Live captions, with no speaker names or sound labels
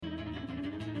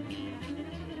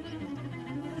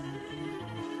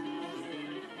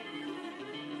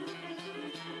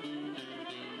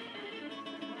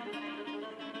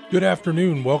Good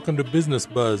afternoon. Welcome to Business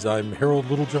Buzz. I'm Harold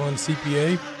Littlejohn,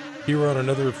 CPA, here on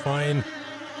another fine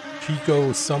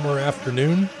Chico summer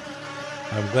afternoon.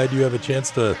 I'm glad you have a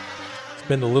chance to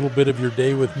spend a little bit of your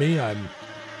day with me. I'm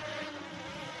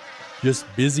just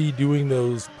busy doing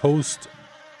those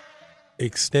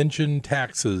post-extension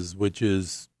taxes, which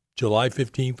is July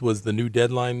 15th was the new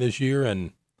deadline this year,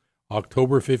 and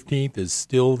October 15th is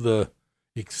still the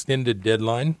extended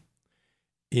deadline.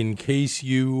 In case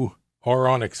you are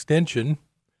on extension,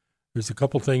 there's a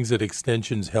couple things that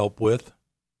extensions help with.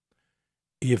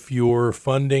 If you're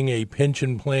funding a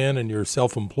pension plan and you're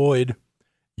self-employed,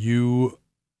 you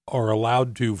are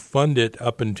allowed to fund it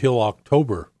up until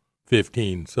October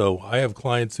 15. So I have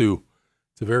clients who,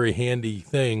 it's a very handy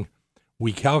thing.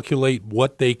 We calculate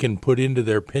what they can put into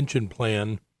their pension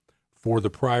plan for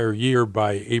the prior year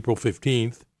by April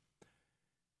 15th.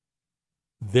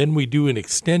 Then we do an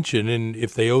extension, and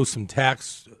if they owe some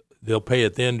tax, they'll pay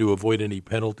it then to avoid any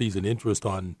penalties and interest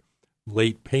on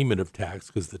late payment of tax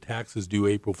because the tax is due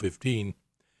April 15.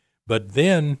 But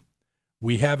then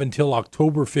we have until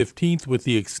October 15th with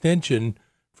the extension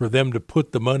for them to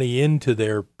put the money into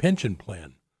their pension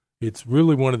plan. It's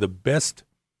really one of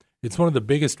the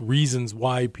biggest reasons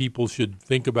why people should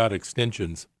think about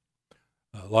extensions.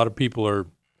 A lot of people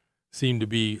seem to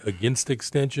be against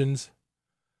extensions.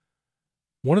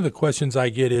 One of the questions I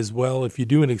get is, well, if you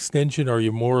do an extension, are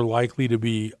you more likely to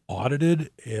be audited?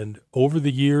 And over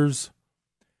the years,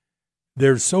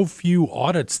 there's so few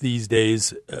audits these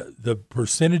days, the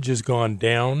percentage has gone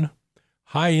down.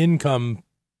 High income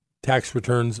tax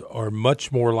returns are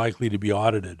much more likely to be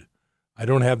audited. I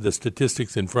don't have the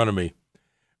statistics in front of me.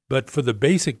 But for the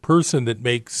basic person that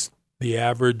makes the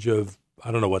average of,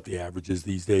 I don't know what the average is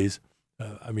these days,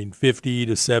 50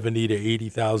 to 70 to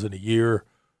 80,000 a year,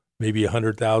 maybe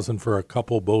 100,000 for a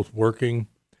couple both working.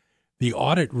 The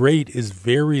audit rate is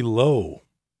very low.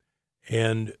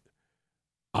 And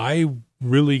I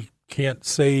really can't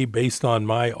say, based on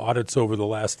my audits over the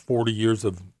last 40 years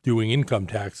of doing income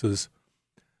taxes,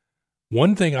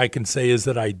 one thing I can say is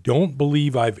that I don't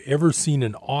believe I've ever seen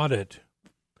an audit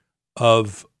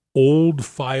of old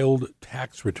filed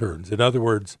tax returns. In other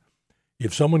words,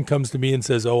 if someone comes to me and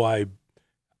says, I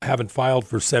haven't filed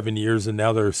for 7 years and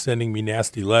now they're sending me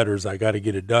nasty letters, I got to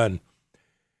get it done.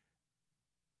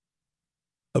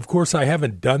 Of course, I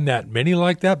haven't done that many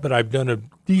like that, but I've done a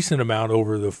decent amount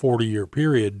over the 40-year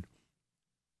period.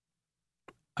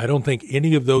 I don't think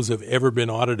any of those have ever been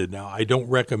audited. Now, I don't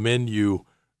recommend you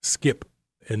skip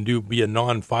and be a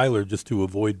non-filer just to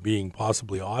avoid being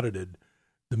possibly audited.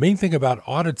 The main thing about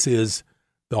audits is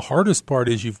the hardest part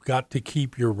is you've got to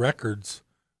keep your records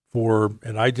for,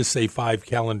 and I just say 5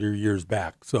 calendar years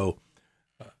back. So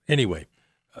anyway,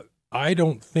 I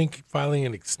don't think filing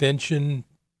an extension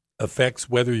affects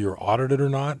whether you're audited or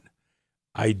not.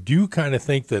 I do kind of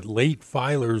think that late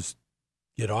filers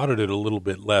get audited a little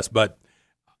bit less, but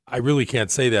I really can't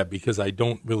say that because I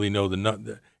don't really know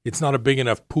it's not a big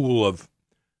enough pool of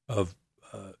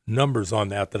numbers on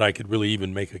that I could really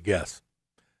even make a guess.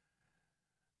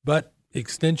 But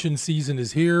extension season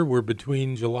is here. We're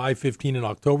between July 15 and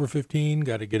October 15.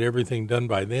 Got to get everything done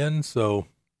by then. So, of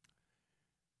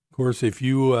course, if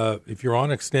you're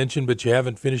on extension but you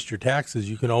haven't finished your taxes,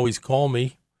 you can always call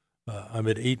me. I'm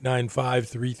at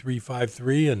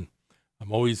 895-3353, and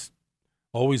I'm always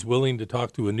willing to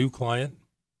talk to a new client.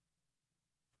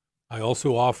 I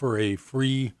also offer a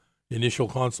free initial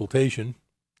consultation,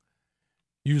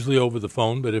 usually over the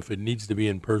phone, but if it needs to be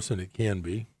in person, it can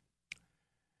be.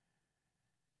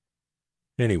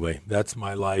 Anyway, that's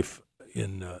my life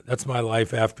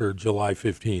after July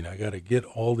 15. I got to get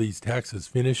all these taxes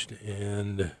finished,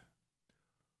 and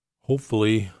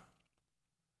hopefully.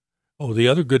 Oh, the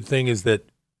other good thing is that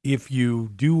if you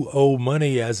do owe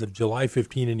money as of July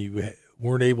 15 and you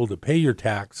weren't able to pay your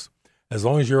tax, as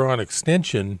long as you're on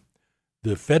extension,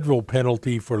 the federal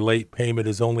penalty for late payment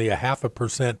is only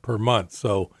 0.5% per month.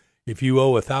 So if you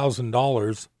owe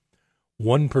 $1,000,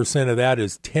 1% of that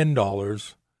is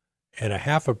 $10. And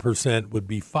 0.5% would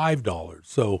be $5.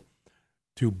 So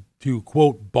to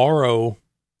quote, borrow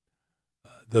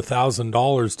the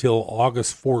 $1,000 till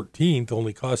August 14th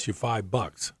only costs you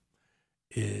 $5.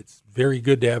 It's very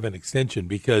good to have an extension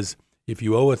because if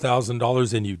you owe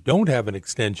 $1,000 and you don't have an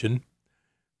extension,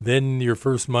 then your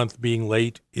first month being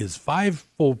late is 5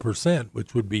 full percent,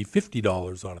 which would be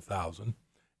 $50 on $1,000,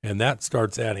 and that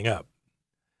starts adding up.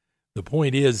 The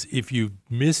point is, if you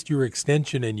missed your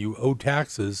extension and you owe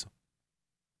taxes,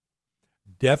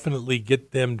 definitely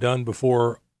get them done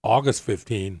before August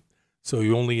 15, so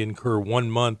you only incur 1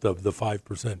 month of the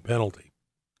 5% penalty.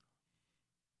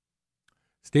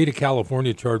 State of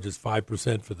California charges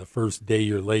 5% for the first day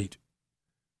you're late,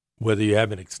 whether you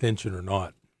have an extension or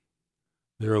not.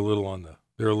 They're a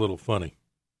little funny.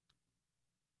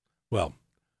 Well,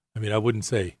 I mean, I wouldn't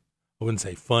say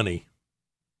funny.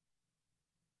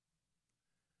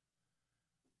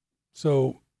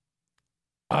 So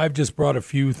I've just brought a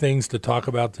few things to talk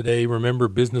about today. Remember,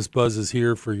 Business Buzz is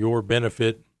here for your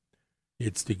benefit.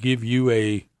 It's to give you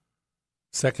a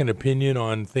second opinion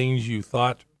on things you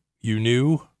thought you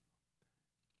knew.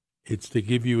 It's to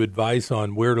give you advice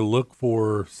on where to look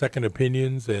for second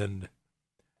opinions and,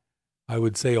 I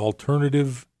would say,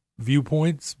 alternative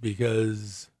viewpoints,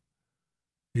 because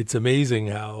it's amazing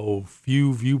how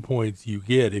few viewpoints you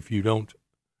get if you don't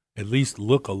at least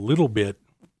look a little bit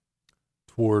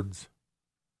towards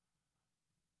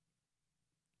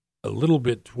the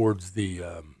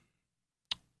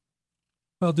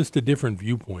just a different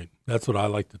viewpoint. That's what I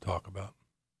like to talk about.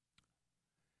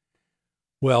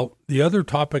 Well, the other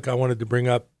topic I wanted to bring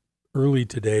up early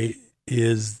today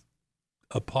is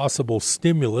a possible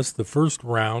stimulus. The first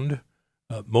round,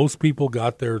 most people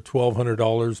got their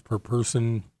 $1,200 per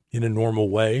person in a normal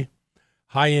way.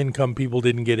 High-income people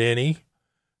didn't get any.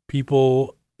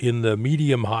 People in the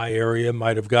medium-high area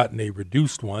might have gotten a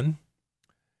reduced one.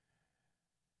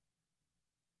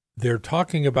 They're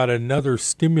talking about another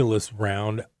stimulus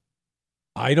round.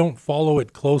 I don't follow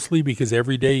it closely because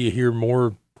every day you hear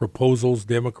more proposals,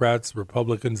 Democrats,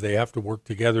 Republicans, they have to work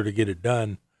together to get it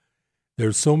done.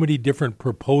 There's so many different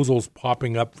proposals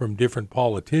popping up from different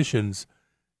politicians.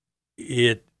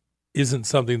 It isn't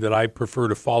something that I prefer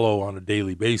to follow on a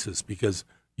daily basis because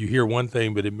you hear one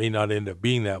thing, but it may not end up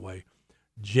being that way.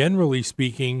 Generally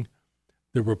speaking,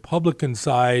 the Republican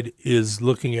side is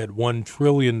looking at $1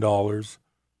 trillion.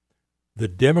 The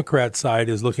Democrat side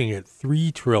is looking at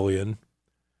 $3 trillion.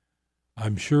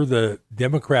 I'm sure the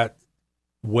Democrat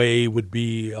way would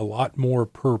be a lot more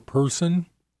per person,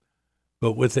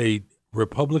 but with a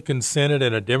Republican Senate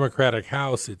and a Democratic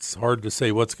House, it's hard to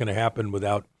say what's going to happen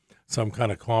without some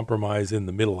kind of compromise in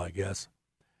the middle, I guess.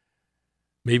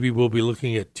 Maybe we'll be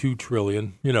looking at $2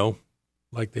 trillion,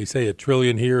 like they say, $1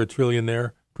 trillion here, $1 trillion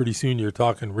there. Pretty soon you're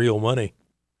talking real money.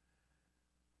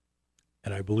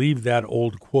 And I believe that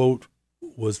old quote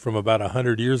was from about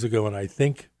 100 years ago, and I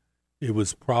think it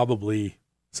was probably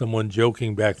someone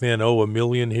joking back then, $1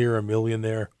 million here, $1 million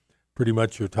there. Pretty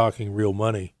much you're talking real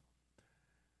money.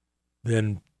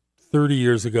 Then 30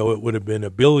 years ago, it would have been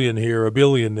 $1 billion here, $1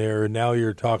 billion there, and now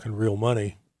you're talking real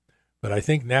money. But I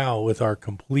think now with our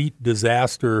complete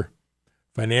disaster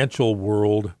financial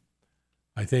world,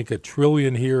 I think $1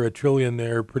 trillion here, $1 trillion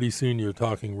there, pretty soon you're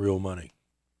talking real money.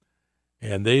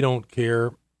 And they don't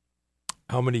care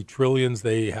how many trillions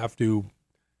they have to,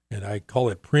 and I call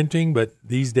it printing, but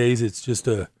these days it's just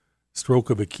a stroke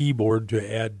of a keyboard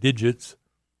to add digits.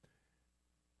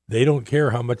 They don't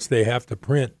care how much they have to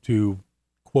print to,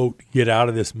 quote, get out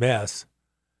of this mess.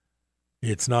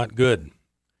 It's not good.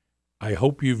 I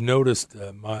hope you've noticed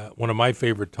one of my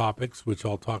favorite topics, which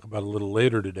I'll talk about a little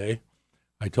later today.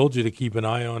 I told you to keep an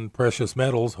eye on precious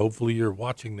metals. Hopefully you're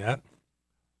watching that.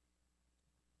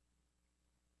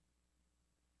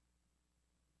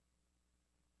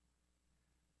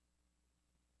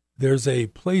 There's a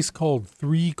place called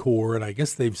 3Core, and I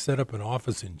guess they've set up an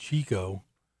office in Chico.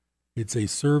 It's a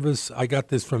service. I got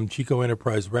this from Chico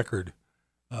Enterprise Record.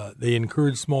 They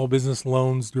encourage small business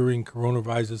loans during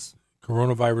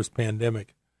coronavirus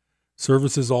pandemic.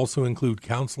 Services also include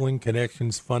counseling,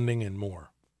 connections, funding, and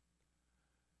more.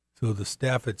 So the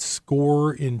staff at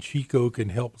SCORE in Chico can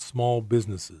help small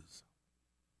businesses.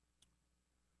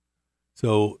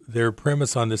 So their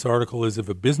premise on this article is if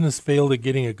a business failed at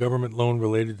getting a government loan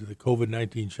related to the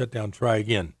COVID-19 shutdown, try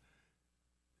again.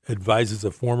 Advises a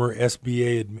former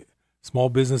SBA Small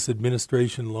Business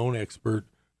Administration loan expert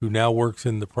who now works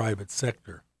in the private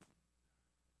sector.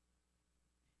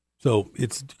 So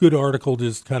it's a good article,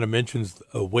 just kind of mentions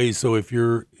a way. So if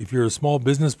you're a small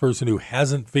business person who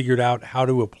hasn't figured out how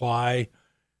to apply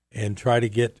and try to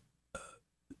get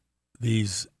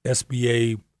these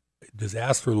SBA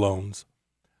disaster loans,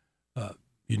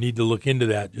 you need to look into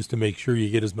that just to make sure you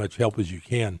get as much help as you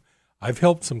can. I've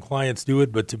helped some clients do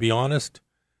it, but to be honest,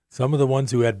 some of the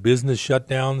ones who had business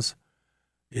shutdowns,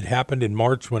 it happened in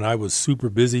March when I was super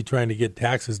busy trying to get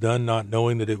taxes done, not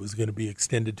knowing that it was going to be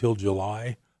extended till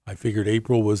July. I figured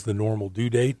April was the normal due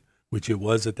date, which it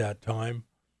was at that time.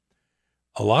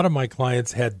 A lot of my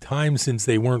clients had time since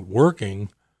they weren't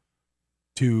working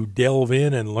to delve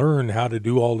in and learn how to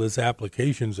do all these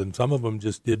applications, and some of them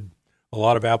just did a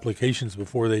lot of applications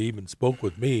before they even spoke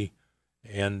with me,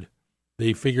 and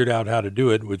they figured out how to do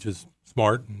it, which is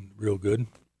smart and real good.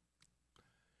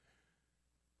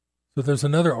 So there's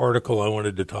another article I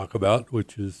wanted to talk about,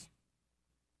 which is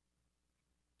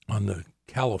on the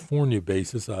California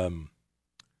basis.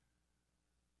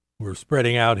 We're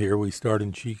spreading out here. We start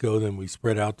in Chico, then we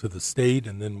spread out to the state,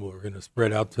 and then we're going to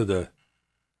spread out to the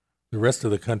rest of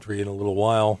the country in a little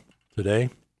while today.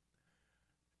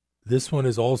 This one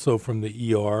is also from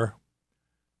the ER.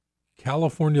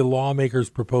 California lawmakers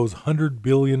propose $100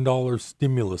 billion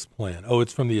stimulus plan. Oh,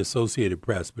 it's from the Associated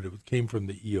Press, but it came from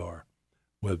the ER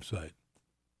website.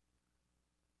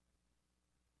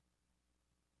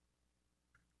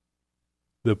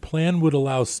 The plan would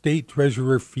allow State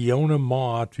Treasurer Fiona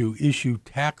Ma to issue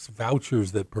tax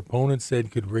vouchers that proponents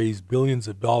said could raise billions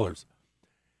of dollars.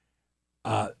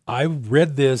 I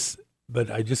read this, but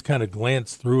I just kind of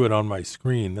glanced through it on my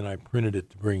screen. Then I printed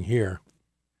it to bring here.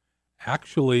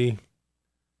 Actually,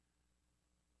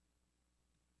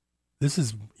 this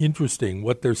is interesting.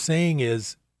 What they're saying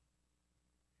is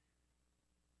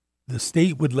the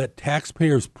state would let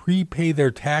taxpayers prepay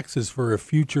their taxes for a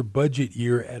future budget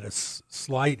year at a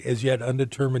slight, as yet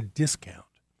undetermined discount.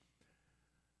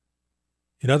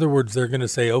 In other words, they're going to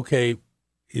say, okay,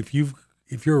 if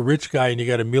you're a rich guy and you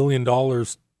got $1 million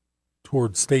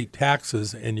towards state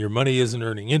taxes and your money isn't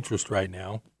earning interest right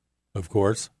now, of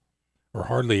course, or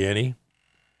hardly any,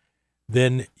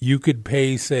 then you could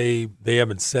pay, say, they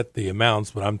haven't set the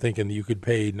amounts, but I'm thinking you could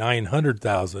pay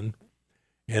 $900,000.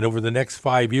 And over the next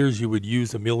 5 years, you would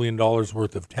use $1 million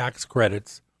worth of tax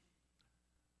credits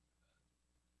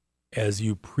as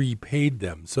you prepaid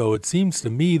them. So it seems to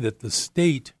me that the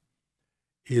state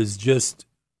is just,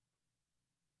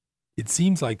 it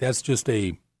seems like that's just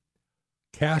a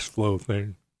cash flow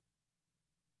thing.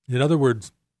 In other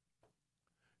words,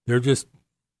 they're just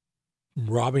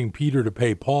robbing Peter to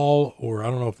pay Paul, or I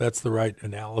don't know if that's the right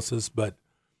analysis, but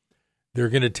they're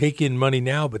going to take in money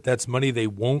now, but that's money they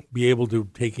won't be able to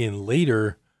take in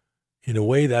later. In a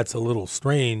way, that's a little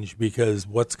strange, because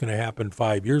what's going to happen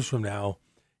 5 years from now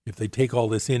if they take all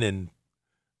this in and,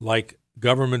 like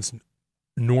governments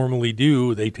normally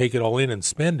do, they take it all in and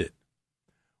spend it?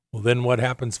 Well, then what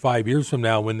happens 5 years from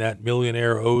now when that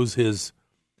millionaire owes his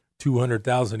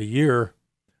 $200,000 a year,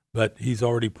 but he's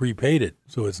already prepaid it,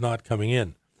 so it's not coming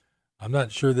in? I'm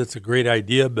not sure that's a great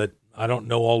idea, but I don't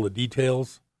know all the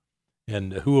details.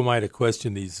 And who am I to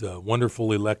question these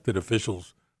wonderful elected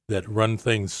officials that run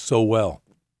things so well?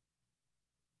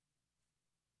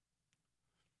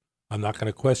 I'm not going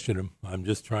to question them. I'm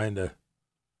just trying to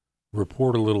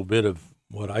report a little bit of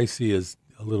what I see as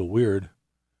a little weird.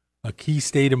 A key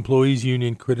state employees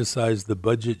union criticized the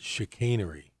budget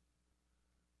chicanery.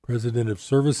 President of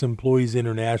Service Employees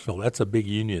International, that's a big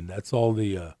union. That's all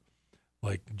the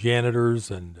like janitors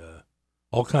and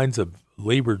all kinds of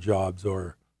labor jobs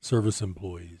are service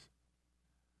employees.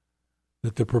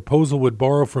 That the proposal would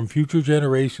borrow from future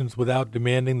generations without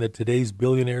demanding that today's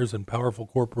billionaires and powerful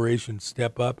corporations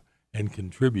step up and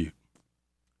contribute.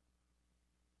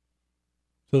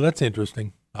 So that's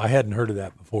interesting. I hadn't heard of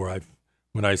that before.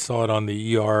 When I saw it on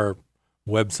the ER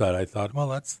website, I thought, well,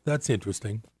 that's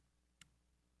interesting.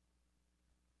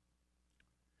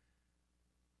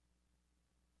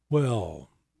 Well,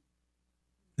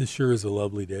 this sure is a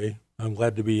lovely day. I'm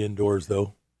glad to be indoors,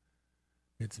 though.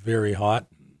 It's very hot.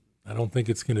 I don't think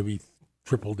it's going to be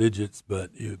triple digits,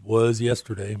 but it was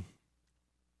yesterday.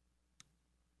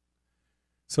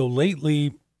 So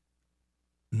lately,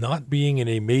 not being in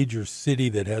a major city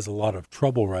that has a lot of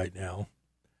trouble right now,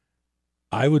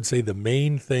 I would say the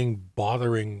main thing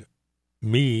bothering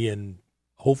me and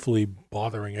hopefully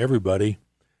bothering everybody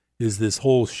is this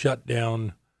whole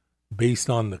shutdown based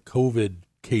on the COVID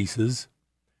cases.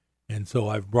 And so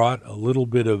I've brought a little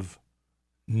bit of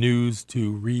news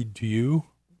to read to you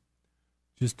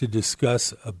just to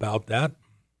discuss about that.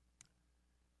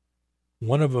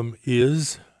 One of them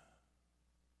is,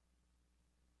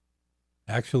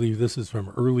 actually, this is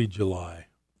from early July.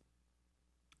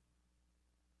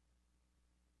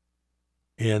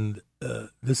 And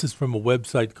this is from a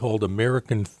website called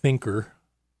American Thinker.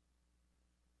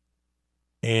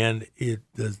 And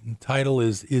the title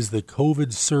is the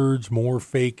COVID Surge More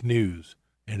Fake News?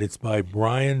 And it's by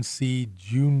Brian C.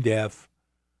 Junedef,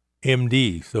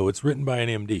 MD. So it's written by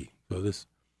an MD. So this,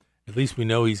 at least we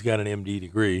know he's got an MD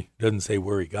degree. Doesn't say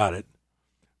where he got it.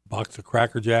 Box of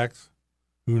Cracker Jacks?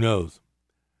 Who knows?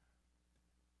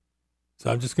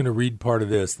 So I'm just going to read part of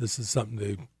this. This is something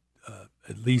to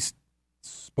at least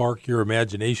spark your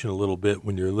imagination a little bit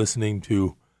when you're listening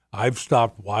to. I've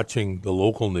stopped watching the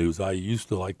local news. I used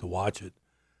to like to watch it.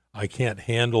 I can't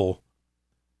handle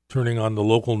turning on the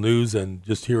local news and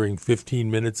just hearing 15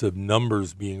 minutes of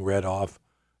numbers being read off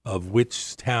of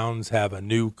which towns have a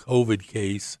new COVID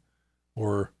case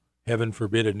or heaven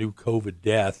forbid, a new COVID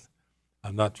death.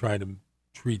 I'm not trying to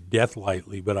treat death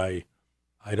lightly, but I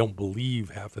don't believe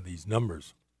half of these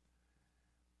numbers.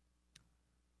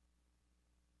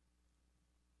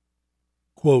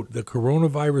 Quote, the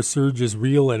coronavirus surge is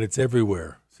real and it's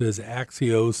everywhere, says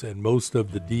Axios and most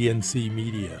of the DNC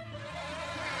media.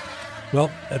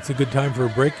 Well, that's a good time for a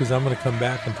break because I'm going to come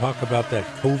back and talk about that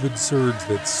COVID surge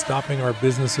that's stopping our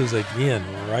businesses again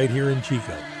right here in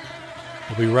Chico.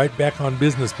 We'll be right back on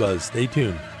Business Buzz. Stay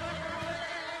tuned.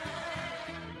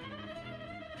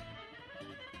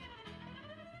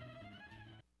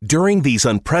 During these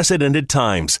unprecedented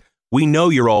times, we know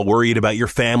you're all worried about your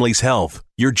family's health,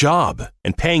 your job,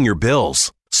 and paying your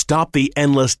bills. Stop the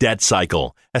endless debt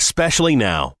cycle, especially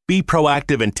now. Be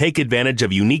proactive and take advantage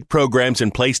of unique programs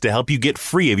in place to help you get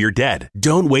free of your debt.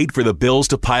 Don't wait for the bills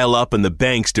to pile up and the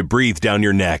banks to breathe down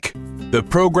your neck. The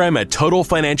program at Total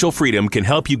Financial Freedom can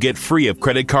help you get free of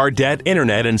credit card debt,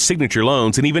 internet and signature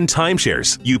loans, and even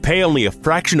timeshares. You pay only a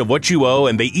fraction of what you owe,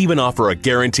 and they even offer a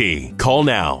guarantee. Call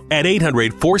now at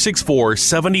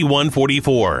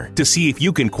 800-464-7144 to see if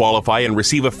you can qualify and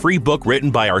receive a free book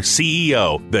written by our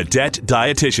CEO, The Debt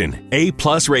Dietitian. A+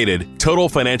 rated, Total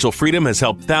Financial Freedom has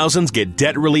helped thousands get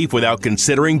debt relief without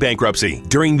considering bankruptcy.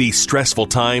 During these stressful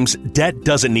times, debt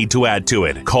doesn't need to add to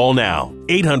it. Call now,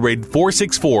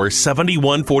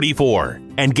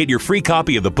 800-464-7144, and get your free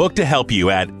copy of the book to help you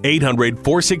at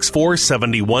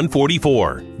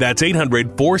 800-464-7144. That's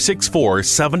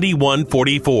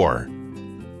 800-464-7144.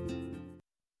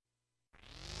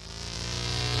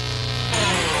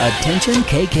 Attention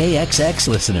KKXX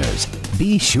listeners.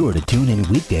 Be sure to tune in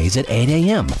weekdays at 8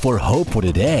 a.m. for Hope for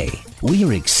Today. We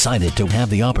are excited to have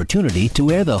the opportunity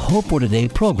to air the Hope for Today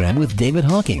program with David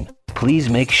Hawking. Please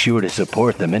make sure to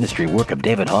support the ministry work of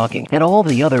David Hawking and all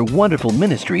the other wonderful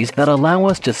ministries that allow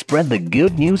us to spread the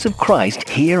good news of Christ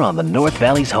here on the North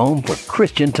Valley's home for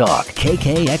Christian Talk,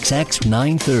 KKXX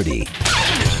 930.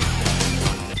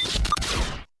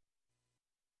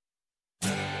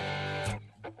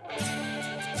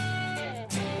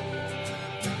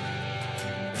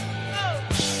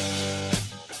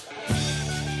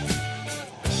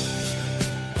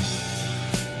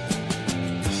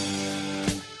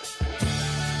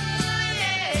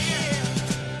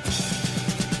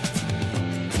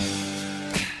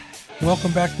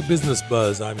 Welcome back to Business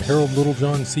Buzz. I'm Harold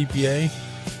Littlejohn, CPA,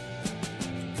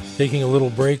 taking a little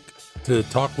break to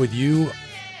talk with you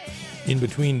in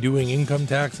between doing income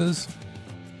taxes.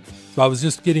 So I was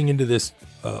just getting into this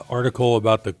article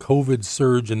about the COVID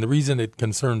surge, and the reason it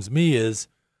concerns me is,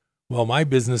 well, my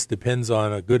business depends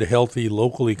on a good, healthy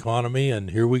local economy,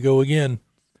 and here we go again,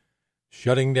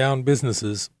 shutting down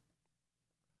businesses.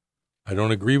 I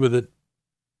don't agree with it,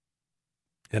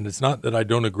 and it's not that I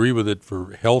don't agree with it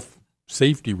for health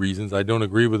safety reasons. I don't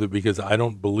agree with it because I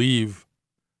don't believe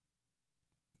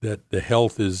that the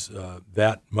health is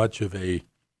that much of a,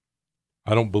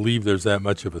 I don't believe there's that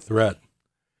much of a threat.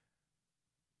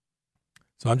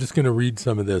 So I'm just going to read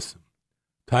some of this.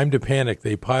 Time to panic.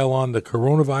 They pile on. The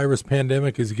coronavirus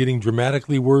pandemic is getting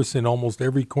dramatically worse in almost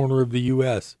every corner of the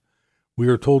U.S. We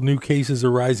are told new cases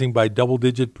are rising by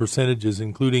double-digit percentages,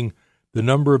 including the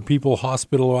number of people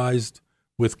hospitalized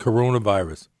with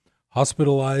coronavirus.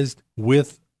 Hospitalized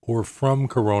with or from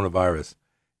coronavirus.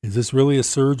 Is this really a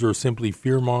surge or simply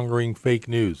fear-mongering fake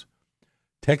news?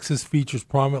 Texas features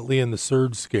prominently in the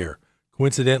surge scare.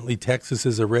 Coincidentally, Texas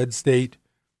is a red state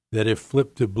that, if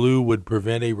flipped to blue, would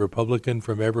prevent a Republican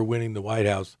from ever winning the White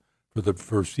House for the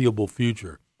foreseeable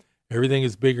future. Everything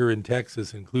is bigger in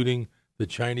Texas, including the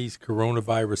Chinese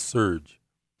coronavirus surge.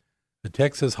 The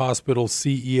Texas hospital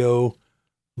CEO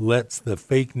lets the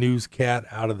fake news cat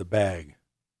out of the bag.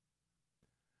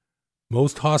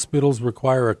 Most hospitals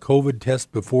require a COVID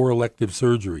test before elective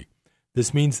surgery.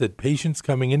 This means that patients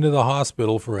coming into the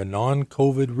hospital for a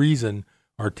non-COVID reason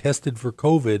are tested for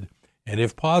COVID, and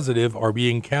if positive, are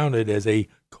being counted as a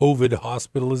COVID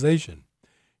hospitalization.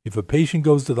 If a patient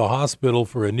goes to the hospital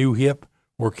for a new hip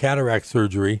or cataract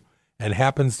surgery and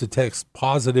happens to test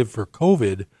positive for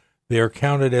COVID, they are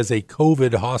counted as a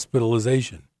COVID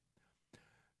hospitalization.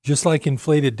 Just like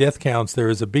inflated death counts, there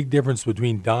is a big difference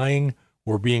between dying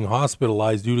or being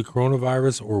hospitalized due to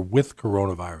coronavirus or with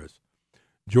coronavirus.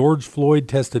 George Floyd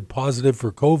tested positive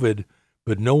for COVID,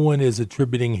 but no one is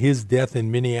attributing his death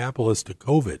in Minneapolis to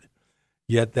COVID.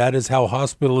 Yet that is how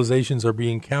hospitalizations are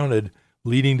being counted,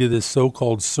 leading to this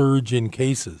so-called surge in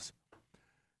cases.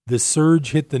 This surge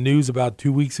hit the news about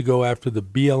 2 weeks ago after the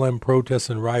BLM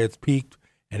protests and riots peaked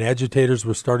and agitators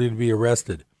were starting to be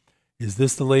arrested. Is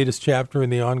this the latest chapter in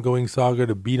the ongoing saga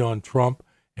to beat on Trump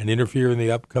and interfere in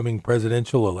the upcoming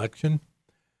presidential election?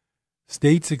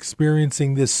 States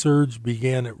experiencing this surge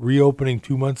began reopening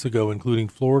 2 months ago, including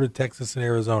Florida, Texas, and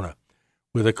Arizona,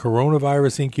 with a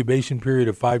coronavirus incubation period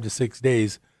of 5 to 6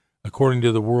 days. According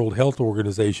to the World Health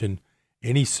Organization,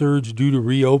 any surge due to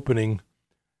reopening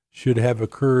should have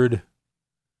occurred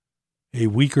a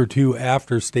week or two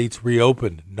after states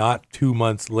reopened, not 2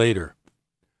 months later.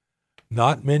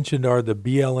 Not mentioned are the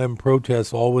BLM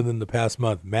protests all within the past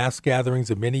month, mass gatherings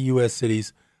in many U.S.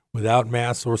 cities without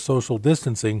masks or social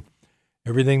distancing,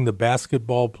 everything the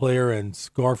basketball player and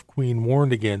scarf queen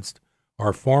warned against,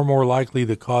 are far more likely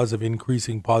the cause of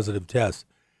increasing positive tests.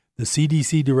 The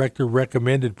CDC director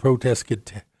recommended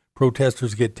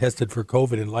protesters get tested for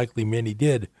COVID, and likely many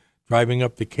did, driving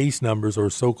up the case numbers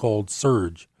or so-called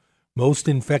surge. Most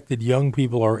infected young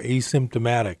people are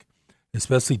asymptomatic,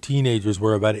 especially teenagers,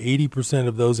 where about 80%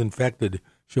 of those infected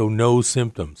show no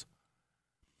symptoms.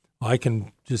 I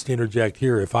can just interject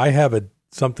here. If I have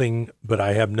something but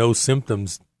I have no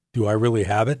symptoms, do I really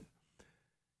have it?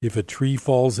 If a tree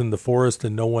falls in the forest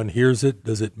and no one hears it,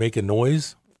 does it make a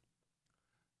noise?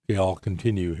 Okay, I'll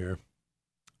continue here.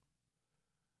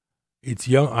 It's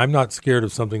young. I'm not scared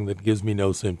of something that gives me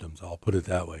no symptoms. I'll put it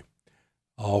that way.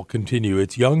 I'll continue.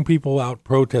 It's young people out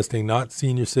protesting, not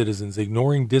senior citizens,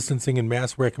 ignoring distancing and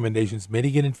mask recommendations.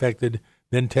 Many get infected,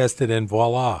 then tested, and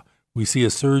voila, we see a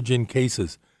surge in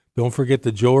cases. Don't forget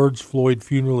the George Floyd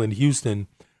funeral in Houston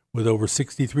with over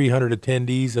 6,300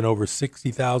 attendees and over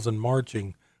 60,000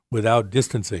 marching without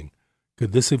distancing.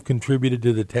 Could this have contributed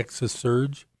to the Texas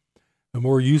surge? A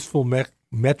more useful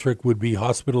metric would be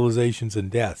hospitalizations and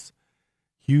deaths.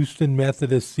 Houston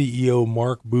Methodist CEO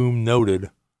Mark Boom noted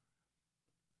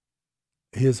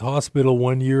his hospital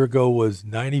 1 year ago was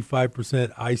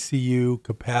 95% ICU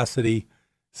capacity,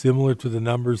 similar to the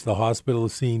numbers the hospital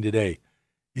is seeing today.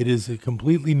 It is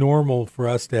completely normal for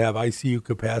us to have ICU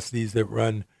capacities that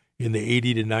run in the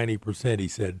 80 to 90%, he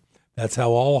said. That's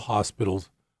how all hospitals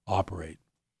operate.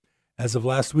 As of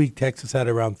last week, Texas had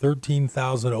around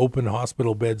 13,000 open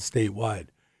hospital beds statewide.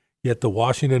 Yet the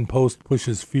Washington Post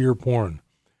pushes fear porn.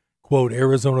 Quote,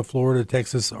 Arizona, Florida,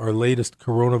 Texas are latest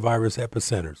coronavirus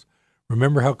epicenters.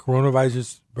 Remember how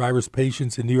coronavirus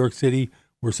patients in New York City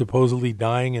were supposedly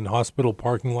dying in hospital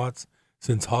parking lots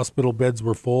since hospital beds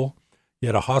were full?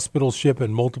 Yet a hospital ship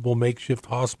and multiple makeshift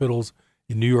hospitals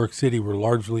in New York City were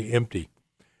largely empty.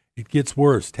 It gets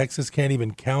worse. Texas can't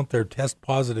even count their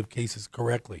test-positive cases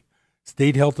correctly.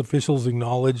 State health officials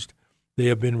acknowledged they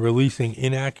have been releasing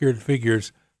inaccurate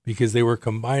figures because they were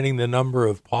combining the number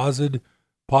of positive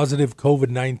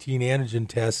COVID-19 antigen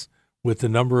tests with the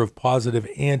number of positive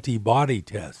antibody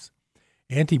tests.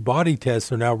 Antibody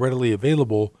tests are now readily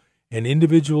available, and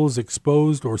individuals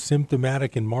exposed or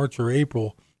symptomatic in March or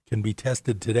April can be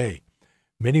tested today.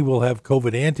 Many will have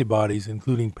COVID antibodies,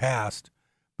 including past,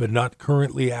 but not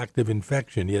currently active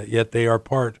infection, yet they are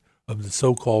part of the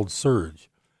so-called surge.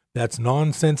 That's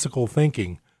nonsensical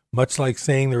thinking, much like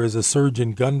saying there is a surge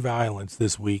in gun violence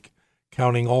this week,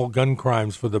 counting all gun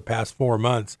crimes for the past 4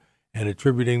 months and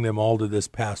attributing them all to this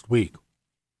past week.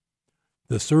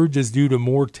 The surge is due to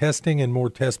more testing and more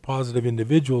test-positive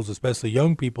individuals, especially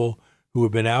young people who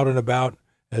have been out and about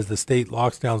as the state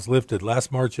lockdowns lifted. Last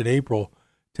March and April,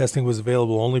 testing was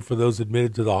available only for those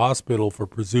admitted to the hospital for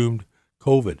presumed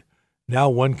COVID. Now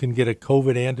one can get a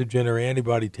COVID antigen or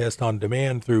antibody test on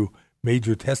demand through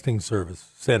major testing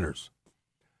service centers.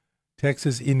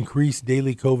 Texas increased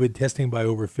daily COVID testing by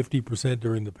over 50%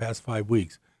 during the past 5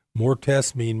 weeks. More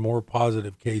tests mean more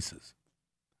positive cases.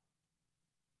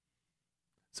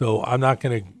 So I'm not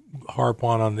going to harp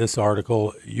on this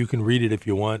article. You can read it if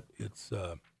you want. It's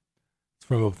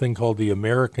from a thing called the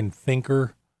American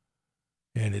Thinker,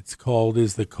 and it's called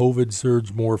Is the COVID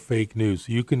Surge More Fake News?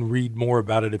 So you can read more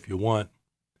about it if you want.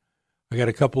 I got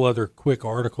a couple other quick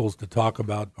articles to talk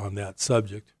about on that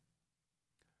subject.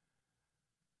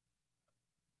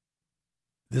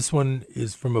 This one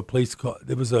is from a place called,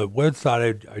 there was a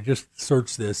website, I just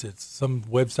searched this. It's some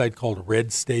website called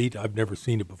Red State. I've never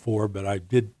seen it before, but I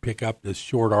did pick up this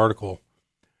short article.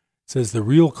 It says, the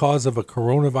real cause of a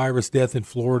coronavirus death in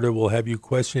Florida will have you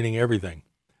questioning everything.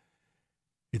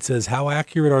 It says, how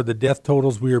accurate are the death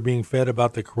totals we are being fed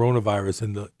about the coronavirus?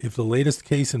 And if the latest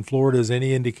case in Florida is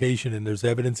any indication, and there's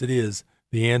evidence it is,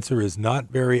 the answer is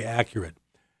not very accurate.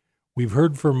 We've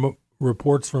heard from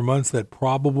reports for months that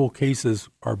probable cases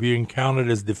are being counted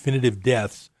as definitive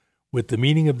deaths, with the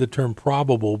meaning of the term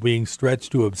probable being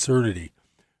stretched to absurdity.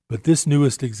 But this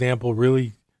newest example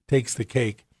really takes the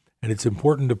cake, and it's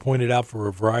important to point it out for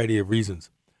a variety of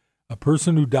reasons. A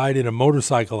person who died in a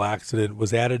motorcycle accident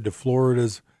was added to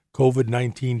Florida's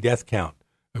COVID-19 death count,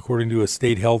 according to a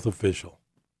state health official.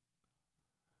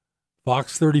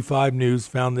 Fox 35 News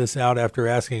found this out after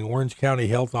asking Orange County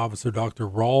Health Officer Dr.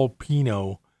 Raul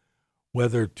Pino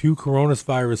whether 2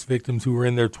 coronavirus victims who were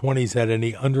in their 20s had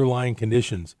any underlying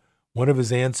conditions. One of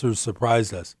his answers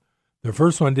surprised us. The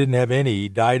first one didn't have any. He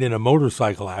died in a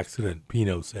motorcycle accident,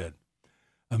 Pino said.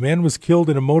 A man was killed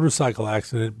in a motorcycle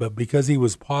accident, but because he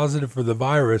was positive for the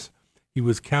virus, he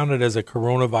was counted as a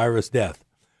coronavirus death.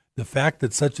 The fact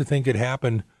that such a thing could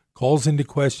happen calls into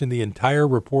question the entire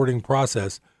reporting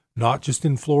process, not just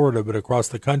in Florida, but across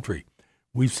the country.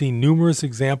 We've seen numerous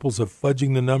examples of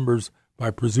fudging the numbers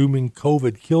by presuming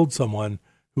COVID killed someone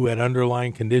who had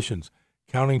underlying conditions.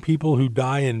 Counting people who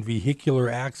die in vehicular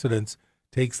accidents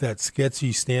takes that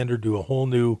sketchy standard to a whole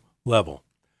new level.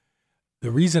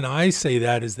 The reason I say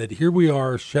that is that here we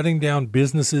are shutting down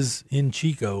businesses in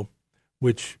Chico,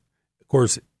 which, of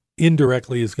course,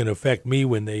 indirectly is going to affect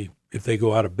me if they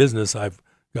go out of business. I've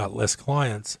got less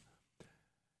clients.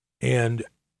 And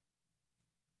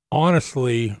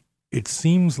honestly, it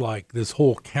seems like this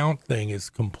whole count thing is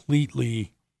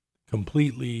completely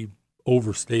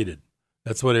overstated.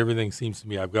 That's what everything seems to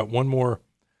me. I've got one more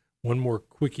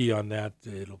quickie on that.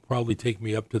 It'll probably take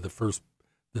me up to the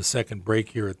second break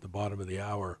here at the bottom of the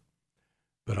hour,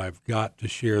 but I've got to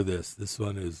share this. This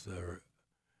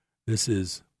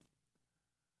is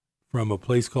from a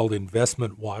place called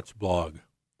Investment Watch Blog.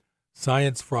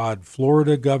 Science fraud.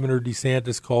 Florida Governor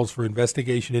DeSantis calls for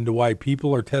investigation into why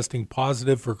people are testing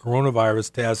positive for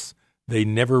coronavirus tests they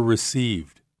never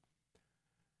received.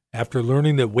 After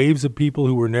learning that waves of people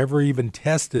who were never even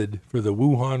tested for the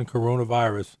Wuhan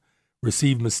coronavirus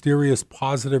received mysterious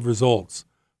positive results,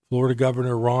 Florida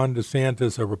Governor Ron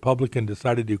DeSantis, a Republican,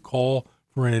 decided to call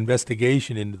for an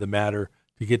investigation into the matter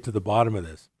to get to the bottom of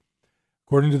this.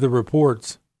 According to the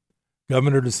reports,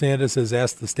 Governor DeSantis has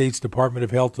asked the state's Department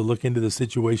of Health to look into the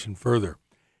situation further.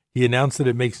 He announced that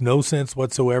it makes no sense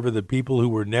whatsoever that people who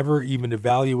were never even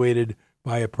evaluated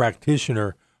by a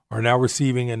practitioner are now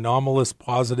receiving anomalous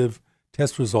positive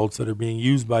test results that are being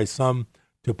used by some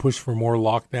to push for more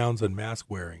lockdowns and mask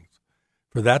wearings.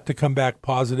 For that to come back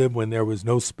positive when there was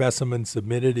no specimen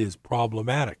submitted is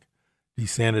problematic,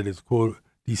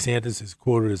 DeSantis is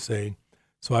quoted as saying,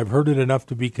 so I've heard it enough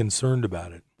to be concerned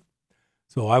about it.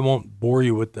 So I won't bore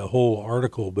you with the whole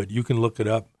article, but you can look it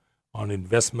up on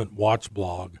Investment Watch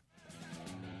Blog.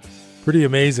 Pretty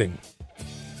amazing.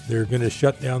 They're going to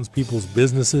shut down people's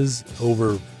businesses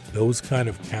over those kind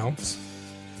of counts.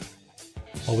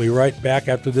 I'll be right back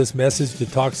after this message to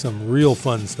talk some real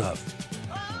fun stuff.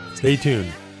 Stay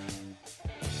tuned.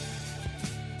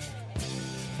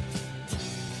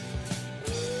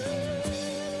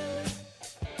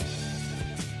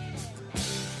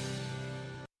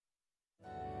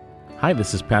 Hi,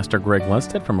 this is Pastor Greg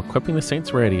Lundstedt from Equipping the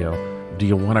Saints Radio. Do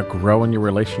you want to grow in your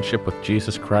relationship with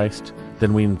Jesus Christ?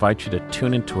 Then we invite you to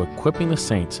tune into Equipping the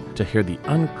Saints to hear the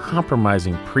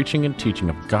uncompromising preaching and teaching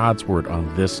of God's Word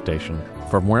on this station.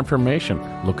 For more information,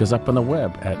 look us up on the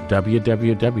web at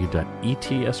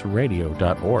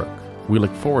www.etsradio.org. We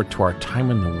look forward to our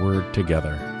time in the Word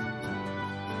together.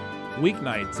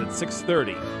 Weeknights at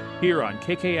 6:30 here on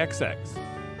KKXX.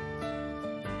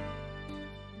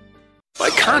 By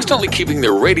constantly keeping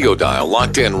their radio dial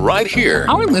locked in right here,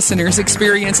 our listeners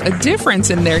experience a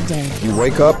difference in their day. You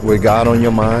wake up with God on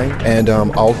your mind, and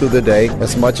all through the day,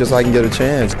 as much as I can get a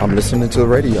chance, I'm listening to the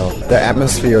radio. The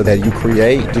atmosphere that you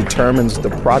create determines the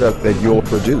product that you'll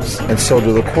produce. And so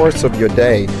to the course of your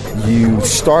day, you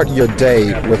start your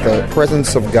day with the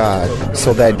presence of God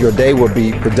so that your day will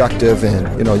be productive and,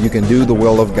 you can do the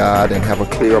will of God and have a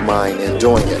clear mind in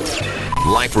doing it.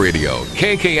 Life Radio,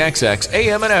 KKXX,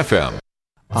 AM and FM.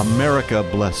 America,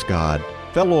 bless God.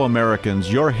 Fellow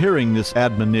Americans, your hearing this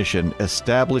admonition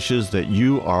establishes that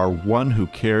you are one who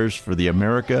cares for the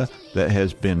America that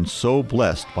has been so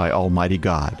blessed by Almighty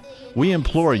God. We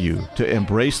implore you to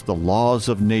embrace the laws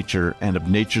of nature and of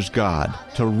nature's God,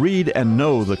 to read and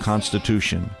know the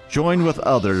Constitution. Join with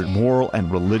other moral and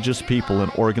religious people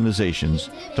and organizations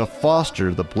to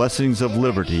foster the blessings of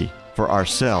liberty for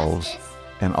ourselves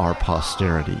and our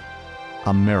posterity.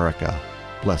 America,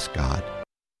 bless God.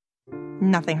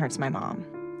 Nothing hurts my mom,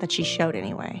 but she showed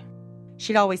anyway.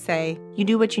 She'd always say, you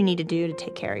do what you need to do to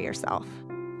take care of yourself.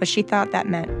 But she thought that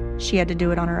meant she had to do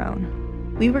it on her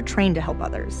own. We were trained to help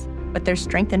others, but there's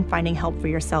strength in finding help for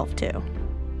yourself too.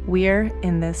 We're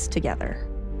in this together.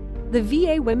 The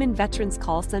VA Women Veterans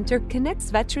Call Center connects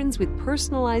veterans with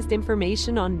personalized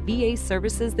information on VA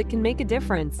services that can make a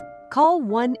difference. Call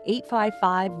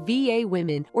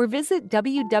 1-855-VA-WOMEN or visit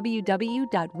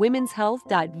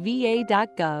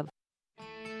www.womenshealth.va.gov.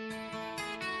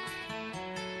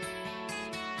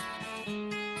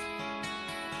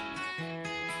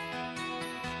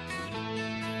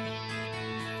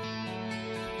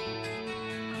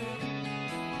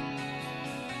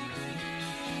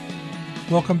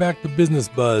 Welcome back to Business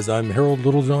Buzz. I'm Harold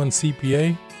Littlejohn,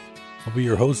 CPA. I'll be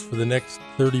your host for the next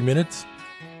 30 minutes.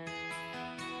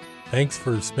 Thanks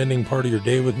for spending part of your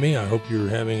day with me. I hope you're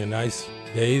having a nice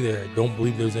day there. I don't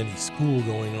believe there's any school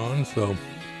going on, so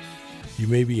you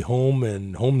may be home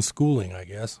and homeschooling, I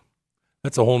guess.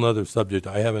 That's a whole nother subject.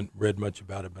 I haven't read much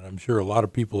about it, but I'm sure a lot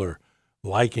of people are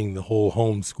liking the whole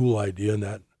homeschool idea, and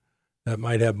that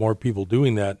might have more people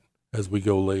doing that as we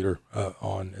go later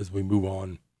as we move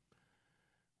on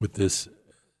with this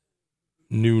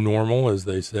new normal, as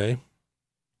they say.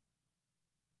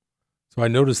 So I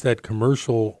noticed that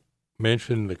commercial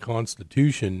mentioned the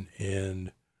Constitution,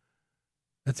 and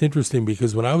that's interesting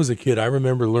because when I was a kid, I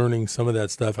remember learning some of that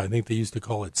stuff. I think they used to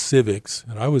call it civics,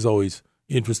 and I was always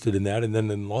interested in that. And then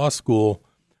in law school,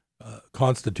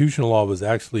 constitutional law was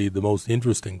actually the most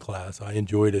interesting class. I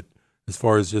enjoyed it as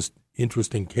far as just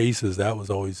interesting cases. That was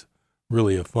always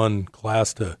really a fun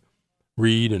class to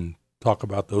read and talk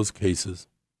about those cases.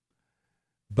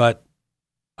 But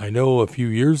I know a few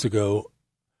years ago,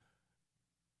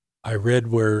 I read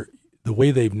where the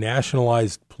way they've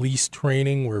nationalized police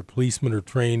training, where policemen are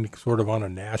trained sort of on a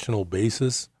national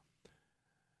basis,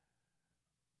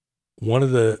 one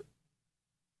of the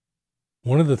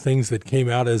things that came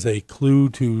out as a clue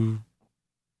to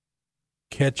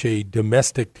catch a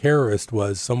domestic terrorist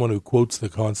was someone who quotes the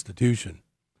Constitution.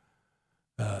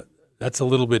 That's a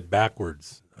little bit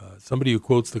backwards. Somebody who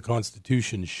quotes the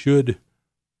Constitution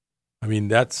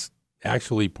that's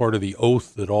actually part of the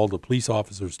oath that all the police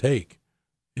officers take,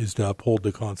 is to uphold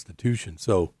the Constitution.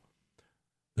 So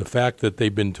the fact that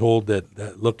they've been told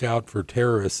that look out for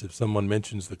terrorists if someone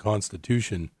mentions the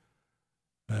Constitution,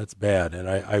 that's bad. And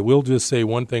I will just say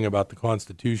one thing about the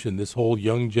Constitution. This whole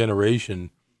young generation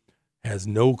has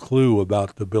no clue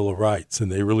about the Bill of Rights,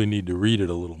 and they really need to read it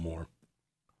a little more.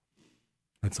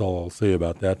 That's all I'll say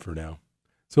about that for now.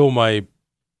 So my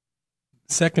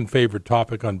second favorite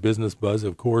topic on Business Buzz,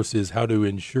 of course, is how to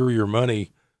insure your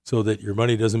money so that your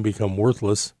money doesn't become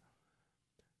worthless.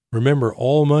 Remember,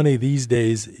 all money these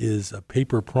days is a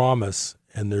paper promise,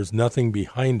 and there's nothing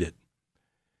behind it.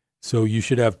 So you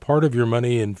should have part of your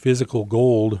money in physical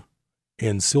gold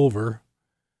and silver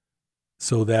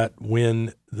so that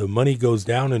when the money goes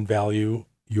down in value,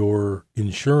 your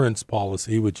insurance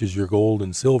policy, which is your gold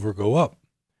and silver, go up.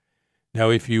 Now,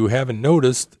 if you haven't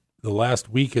noticed, the last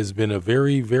week has been a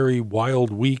very, very wild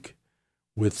week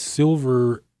with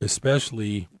silver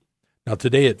especially. Now,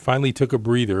 today it finally took a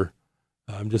breather.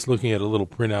 I'm just looking at a little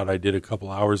printout I did a couple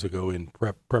hours ago in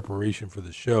preparation for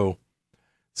the show.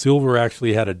 Silver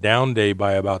actually had a down day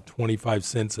by about 25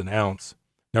 cents an ounce.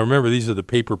 Now, remember, these are the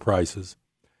paper prices.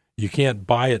 You can't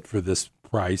buy it for this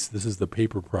price. This is the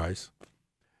paper price.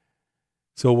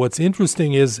 So what's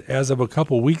interesting is, as of a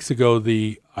couple weeks ago,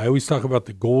 I always talk about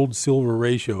the gold-silver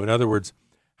ratio. In other words,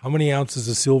 how many ounces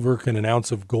of silver can an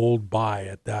ounce of gold buy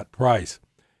at that price?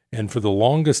 And for the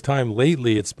longest time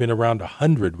lately, it's been around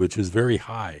 100, which is very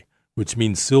high, which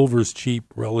means silver's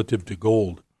cheap relative to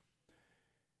gold.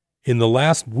 In the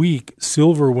last week,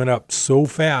 silver went up so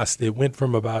fast, it went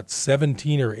from about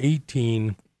 17 or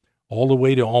 18 all the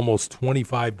way to almost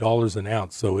 $25 an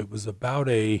ounce. So it was about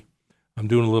I'm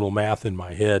doing a little math in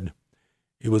my head,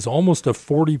 it was almost a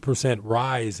 40%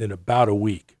 rise in about a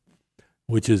week,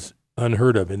 which is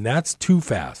unheard of, and that's too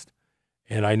fast.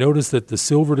 And I noticed that the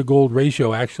silver to gold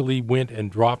ratio actually went and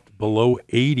dropped below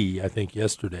 80, I think,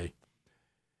 yesterday,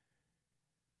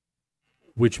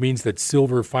 which means that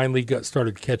silver finally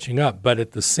started catching up. But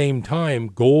at the same time,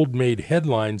 gold made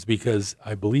headlines because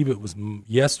I believe it was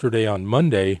yesterday on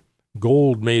Monday,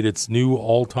 gold made its new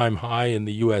all-time high in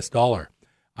the U.S. dollar.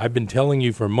 I've been telling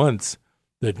you for months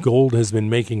that gold has been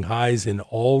making highs in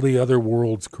all the other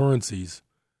world's currencies,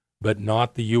 but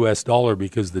not the U.S. dollar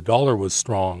because the dollar was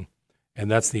strong, and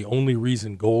that's the only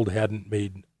reason gold hadn't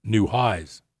made new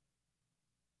highs.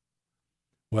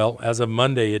 Well, as of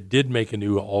Monday, it did make a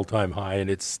new all-time high, and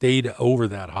it stayed over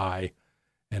that high.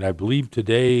 And I believe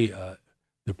today,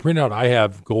 the printout I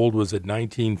have, gold was at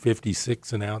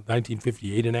 $19.56 an ounce,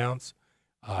 $19.58 an ounce.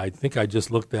 I think I just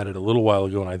looked at it a little while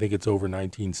ago, and I think it's over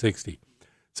 $19.60.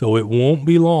 So it won't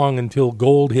be long until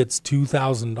gold hits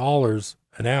 $2,000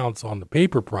 an ounce on the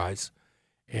paper price,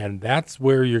 and that's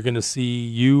where you're going to see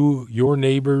your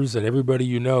neighbors, and everybody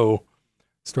you know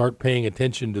start paying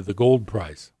attention to the gold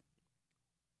price.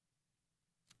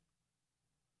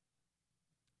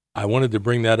 I wanted to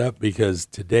bring that up because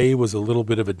today was a little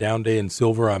bit of a down day in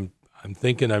silver. I'm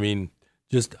thinking, I'm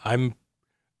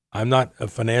not a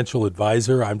financial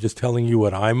advisor. I'm just telling you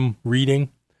what I'm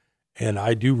reading, and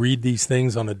I do read these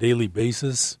things on a daily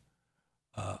basis.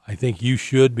 I think you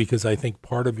should, because I think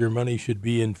part of your money should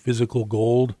be in physical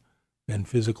gold than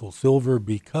physical silver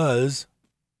because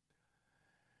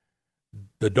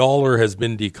the dollar has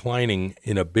been declining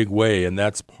in a big way, and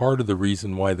that's part of the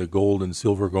reason why the gold and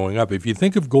silver are going up. If you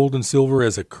think of gold and silver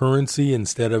as a currency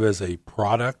instead of as a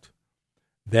product,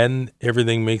 then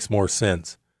everything makes more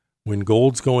sense. When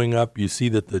gold's going up, you see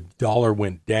that the dollar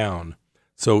went down.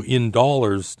 So in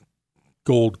dollars,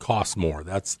 gold costs more.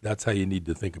 That's how you need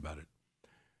to think about it.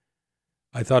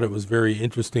 I thought it was very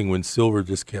interesting when silver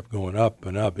just kept going up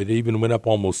and up. It even went up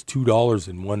almost $2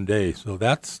 in one day. So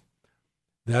that's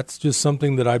just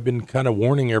something that I've been kind of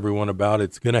warning everyone about.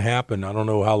 It's going to happen. I don't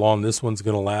know how long this one's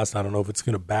going to last. I don't know if it's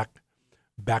going to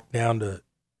back down to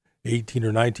 18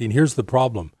 or 19. Here's the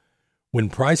problem. When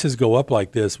prices go up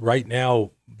like this, right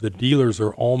now the dealers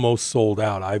are almost sold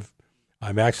out.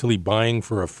 I'm actually buying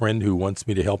for a friend who wants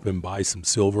me to help him buy some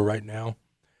silver right now.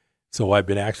 So I've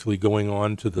been actually going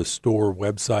on to the store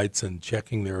websites and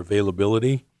checking their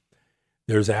availability.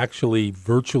 There's actually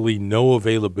virtually no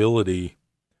availability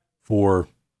for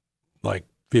like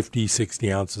 50,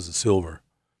 60 ounces of silver.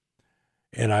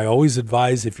 And I always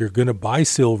advise if you're going to buy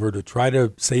silver to try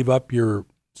to save up your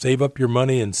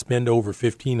money and spend over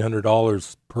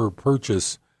 $1,500 per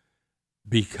purchase,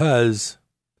 because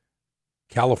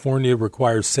California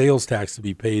requires sales tax to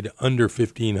be paid under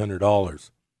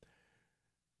 $1,500.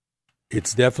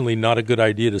 It's definitely not a good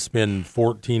idea to spend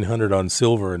 $1,400 on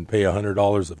silver and pay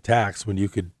 $100 of tax when you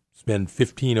could spend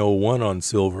 $1,501 on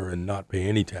silver and not pay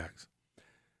any tax.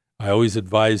 I always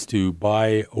advise to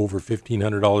buy over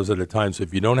 $1,500 at a time. So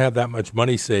if you don't have that much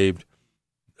money saved,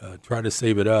 try to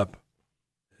save it up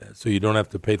so you don't have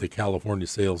to pay the California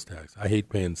sales tax. I hate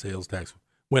paying sales tax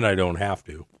when I don't have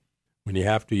to. When you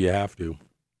have to, you have to.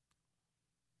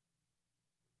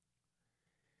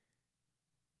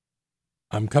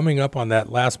 I'm coming up on that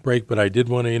last break, but I did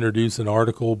want to introduce an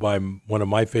article by one of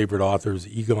my favorite authors,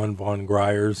 Egon von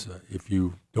Greyerz. If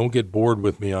you don't get bored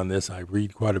with me on this, I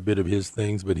read quite a bit of his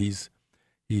things, but he's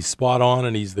spot on,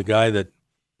 and he's the guy that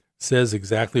says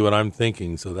exactly what I'm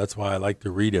thinking, so that's why I like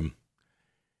to read him.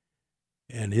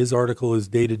 And his article is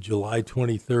dated July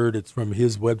 23rd. It's from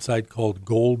his website called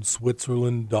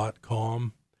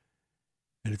goldswitzerland.com.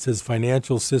 And it says,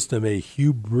 Financial System, a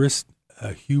hubristic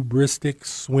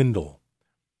swindle.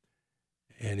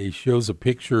 And he shows a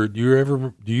picture.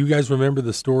 Do you guys remember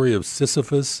the story of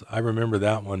Sisyphus? I remember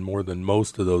that one more than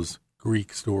most of those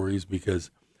Greek stories, because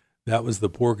that was the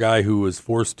poor guy who was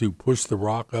forced to push the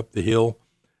rock up the hill,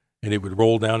 and it would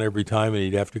roll down every time, and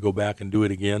he'd have to go back and do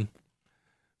it again.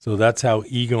 So that's how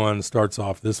Egon starts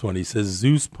off this one. He says,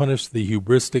 Zeus punished the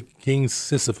hubristic king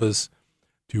Sisyphus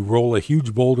to roll a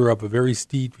huge boulder up a very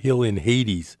steep hill in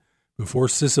Hades. Before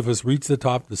Sisyphus reached the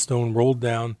top, the stone rolled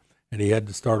down, and he had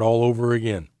to start all over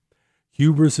again.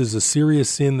 Hubris is a serious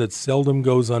sin that seldom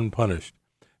goes unpunished.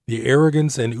 The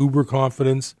arrogance and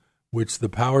uber-confidence which the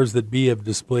powers that be have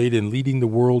displayed in leading the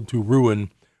world to ruin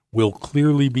will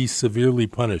clearly be severely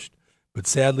punished. But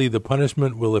sadly, the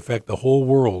punishment will affect the whole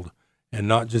world and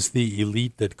not just the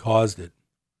elite that caused it.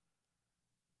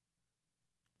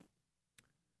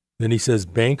 Then he says,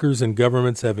 bankers and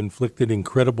governments have inflicted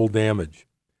incredible damage.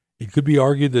 It could be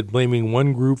argued that blaming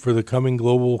one group for the coming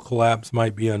global collapse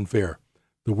might be unfair.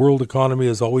 The world economy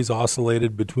has always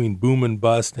oscillated between boom and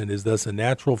bust and is thus a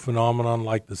natural phenomenon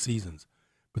like the seasons.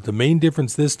 But the main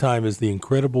difference this time is the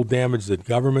incredible damage that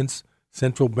governments,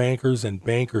 central bankers, and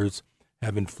bankers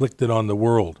have inflicted on the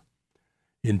world.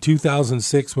 In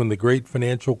 2006, when the great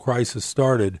financial crisis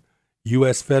started,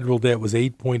 U.S. federal debt was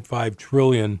 $8.5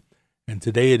 trillion, and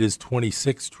today it is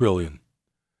 $26 trillion.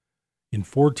 In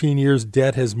 14 years,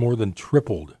 debt has more than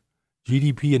tripled.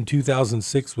 GDP in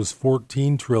 2006 was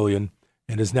 $14 trillion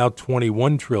and is now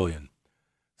 $21 trillion.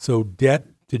 So debt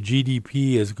to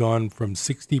GDP has gone from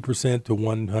 60% to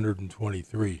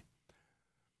 123%.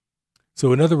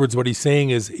 So in other words, what he's saying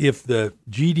is if the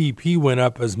GDP went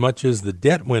up as much as the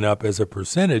debt went up as a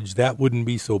percentage, that wouldn't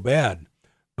be so bad.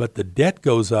 But the debt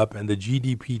goes up and the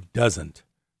GDP doesn't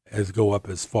go up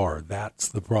as far. That's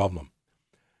the problem.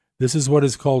 This is what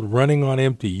is called running on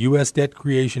empty. U.S. debt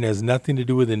creation has nothing to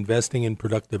do with investing in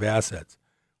productive assets.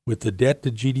 With the debt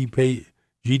to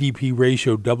GDP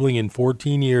ratio doubling in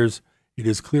 14 years, it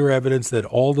is clear evidence that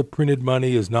all the printed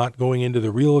money is not going into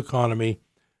the real economy,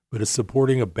 but is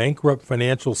supporting a bankrupt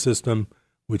financial system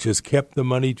which has kept the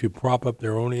money to prop up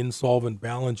their own insolvent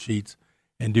balance sheets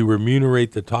and to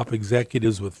remunerate the top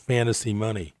executives with fantasy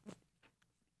money.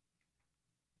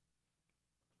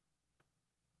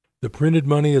 The printed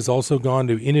money has also gone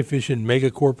to inefficient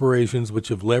megacorporations which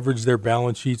have leveraged their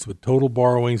balance sheets with total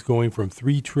borrowings going from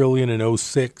 $3 trillion in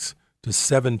 2006 to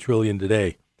 $7 trillion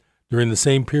today. During the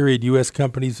same period, U.S.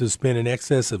 companies have spent in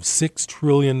excess of $6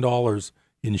 trillion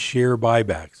in share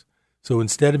buybacks. So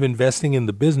instead of investing in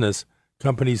the business,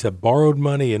 companies have borrowed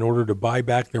money in order to buy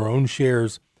back their own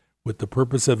shares with the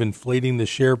purpose of inflating the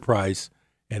share price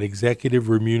and executive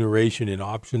remuneration in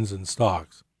options and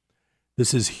stocks.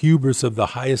 This is hubris of the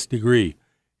highest degree.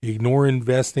 Ignore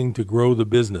investing to grow the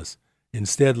business.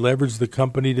 Instead, leverage the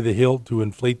company to the hilt to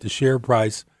inflate the share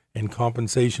price and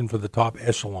compensation for the top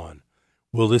echelon.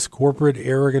 Will this corporate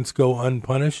arrogance go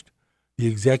unpunished? The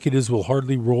executives will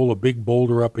hardly roll a big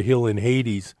boulder up a hill in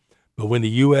Hades, but when the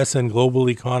U.S. and global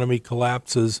economy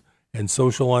collapses and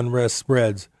social unrest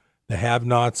spreads, the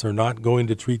have-nots are not going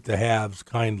to treat the haves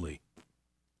kindly.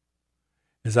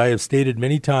 As I have stated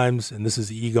many times, and this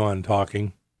is Egon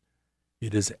talking,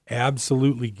 it is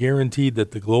absolutely guaranteed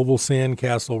that the global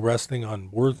sandcastle resting on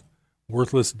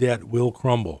worthless debt will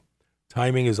crumble.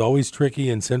 Timing is always tricky,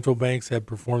 and central banks have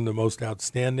performed the most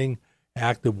outstanding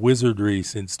act of wizardry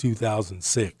since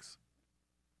 2006.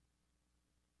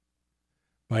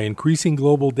 By increasing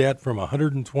global debt from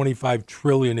 $125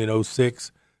 trillion in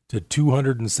 2006 to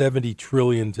 $270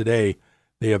 trillion today,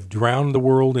 they have drowned the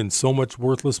world in so much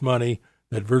worthless money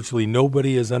that virtually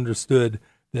nobody has understood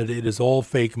that it is all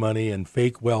fake money and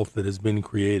fake wealth that has been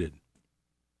created.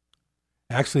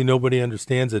 Actually, nobody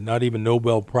understands it, not even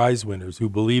Nobel Prize winners who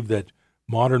believe that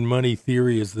modern money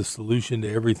theory is the solution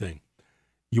to everything.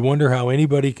 You wonder how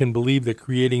anybody can believe that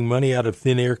creating money out of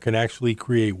thin air can actually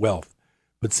create wealth.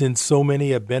 But since so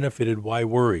many have benefited, why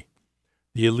worry?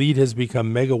 The elite has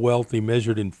become mega wealthy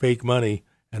measured in fake money,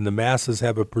 and the masses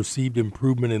have a perceived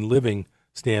improvement in living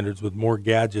standards with more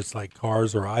gadgets like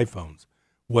cars or iPhones.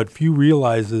 What few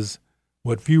realize is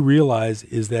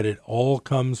that it all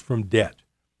comes from debt,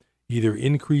 either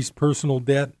increased personal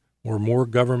debt or more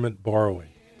government borrowing.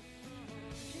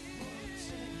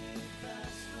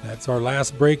 That's our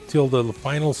last break till the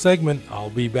final segment.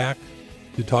 I'll be back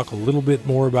to talk a little bit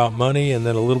more about money and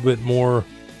then a little bit more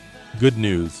good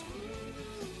news.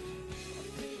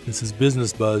 This is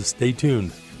Business Buzz. Stay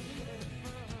tuned.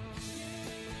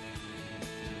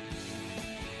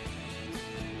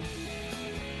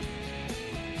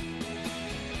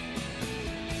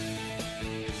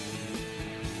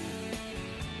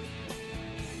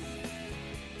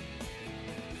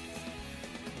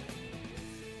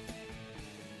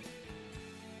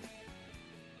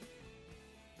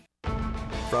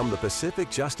 From the Pacific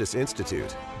Justice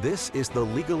Institute, this is The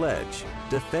Legal Edge,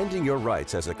 defending your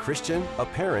rights as a Christian, a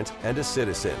parent, and a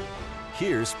citizen.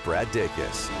 Here's Brad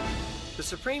Dacus. The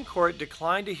Supreme Court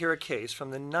declined to hear a case from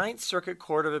the Ninth Circuit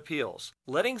Court of Appeals,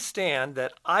 letting stand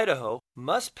that Idaho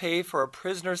must pay for a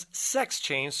prisoner's sex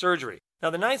change surgery.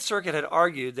 Now, the Ninth Circuit had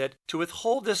argued that to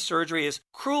withhold this surgery is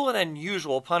cruel and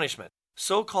unusual punishment.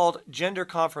 So-called gender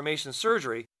confirmation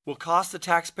surgery will cost the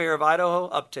taxpayer of Idaho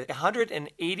up to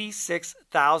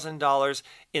 $186,000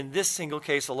 in this single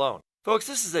case alone. Folks,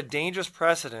 this is a dangerous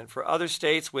precedent for other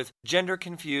states with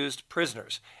gender-confused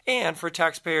prisoners and for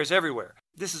taxpayers everywhere.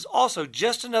 This is also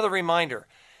just another reminder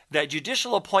that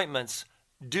judicial appointments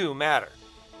do matter.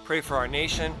 Pray for our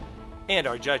nation and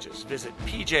our judges. Visit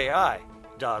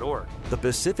pji.org. The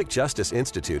Pacific Justice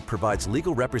Institute provides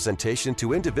legal representation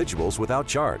to individuals without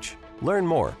charge. Learn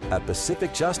more at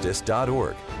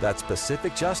pacificjustice.org. That's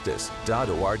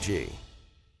pacificjustice.org.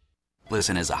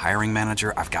 Listen, as a hiring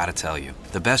manager, I've got to tell you,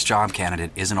 the best job candidate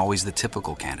isn't always the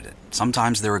typical candidate.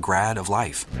 Sometimes they're a grad of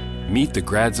life. Meet the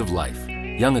grads of life.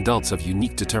 Young adults of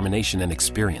unique determination and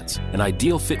experience, an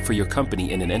ideal fit for your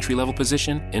company in an entry-level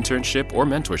position, internship, or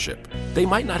mentorship. They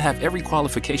might not have every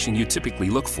qualification you typically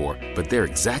look for, but they're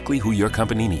exactly who your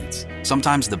company needs.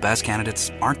 Sometimes the best candidates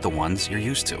aren't the ones you're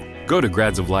used to. Go to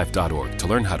gradsoflife.org to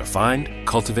learn how to find,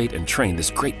 cultivate, and train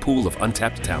this great pool of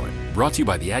untapped talent. Brought to you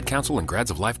by the Ad Council and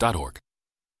gradsoflife.org.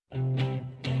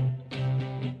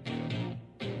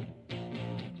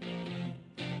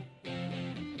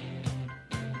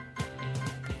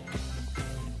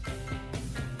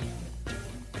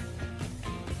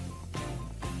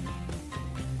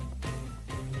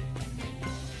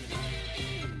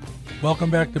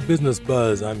 Welcome back to Business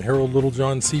Buzz. I'm Harold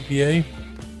Littlejohn, CPA.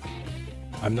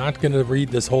 I'm not going to read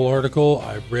this whole article.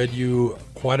 I've read you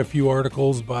quite a few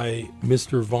articles by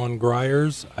Mr. Von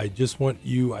Greyerz. I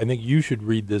think you should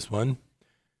read this one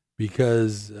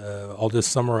because I'll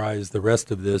just summarize the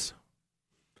rest of this.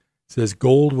 It says,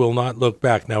 gold will not look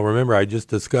back. Now, remember, I just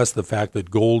discussed the fact that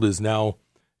gold is now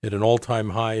at an all-time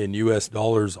high in U.S.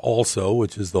 dollars also,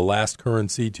 which is the last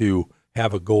currency to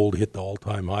have a gold hit the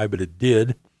all-time high, but it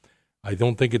did. I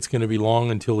don't think it's going to be long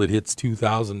until it hits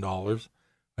 $2,000.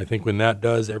 I think when that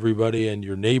does, everybody and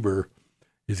your neighbor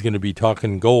is going to be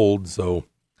talking gold. So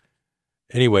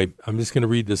anyway, I'm just going to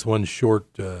read this one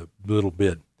short little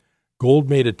bit. Gold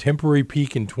made a temporary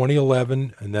peak in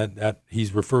 2011, and that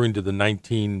he's referring to the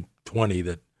 1920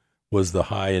 that was the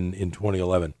high in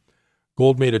 2011.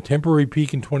 Gold made a temporary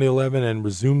peak in 2011 and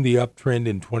resumed the uptrend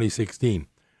in 2016.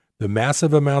 The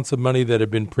massive amounts of money that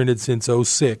have been printed since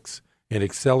 2006 and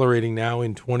accelerating now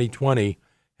in 2020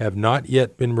 have not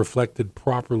yet been reflected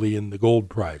properly in the gold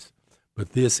price.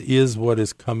 But this is what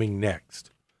is coming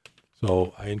next.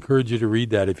 So I encourage you to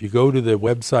read that. If you go to the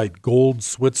website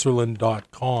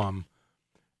goldswitzerland.com,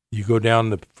 you go down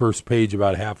the first page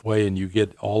about halfway and you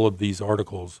get all of these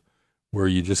articles where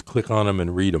you just click on them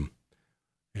and read them.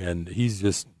 And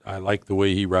I like the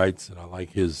way he writes, and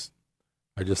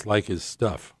I just like his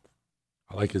stuff.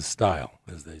 I like his style,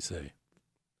 as they say.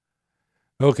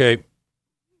 Okay,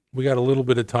 we got a little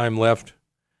bit of time left.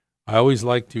 I always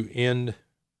like to end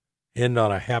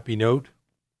on a happy note.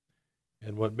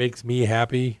 And what makes me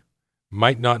happy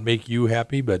might not make you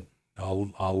happy, but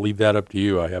I'll leave that up to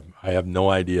you. I have no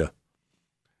idea.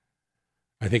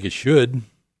 I think it should.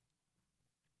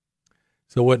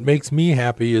 So what makes me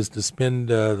happy is to spend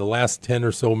the last 10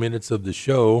 or so minutes of the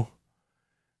show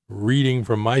reading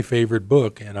from my favorite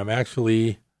book, and I'm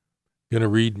actually going to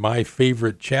read my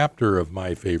favorite chapter of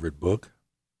my favorite book.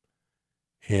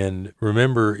 And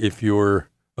remember, if you're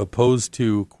opposed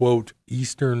to, quote,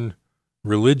 Eastern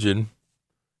religion,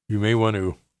 you may want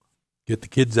to get the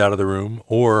kids out of the room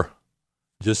or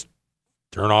just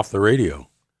turn off the radio,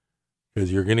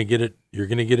 because you're going to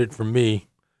get it from me.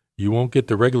 You won't get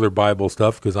the regular Bible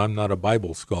stuff because I'm not a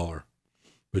Bible scholar,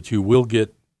 but you will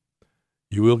get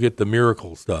the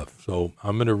miracle stuff. So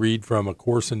I'm going to read from A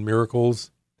Course in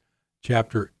Miracles,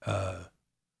 chapter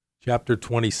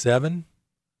 27.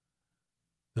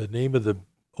 The name of the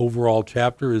overall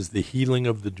chapter is The Healing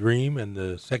of the Dream, and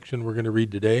the section we're going to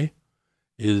read today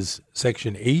is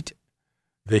section 8,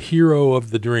 The Hero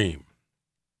of the Dream.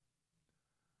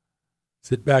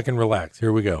 Sit back and relax.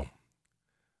 Here we go.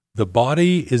 The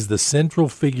body is the central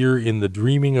figure in the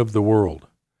dreaming of the world.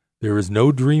 There is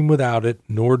no dream without it,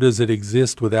 nor does it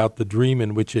exist without the dream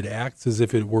in which it acts as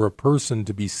if it were a person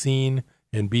to be seen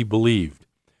and be believed.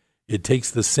 It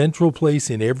takes the central place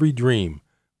in every dream,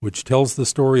 which tells the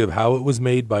story of how it was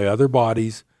made by other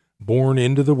bodies, born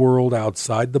into the world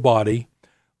outside the body,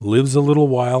 lives a little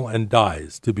while and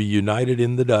dies, to be united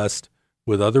in the dust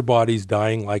with other bodies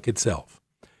dying like itself.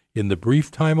 In the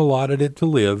brief time allotted it to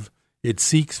live, it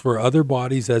seeks for other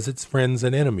bodies as its friends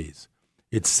and enemies.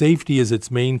 Its safety is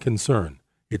its main concern.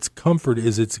 Its comfort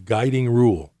is its guiding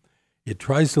rule. It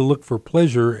tries to look for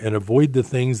pleasure and avoid the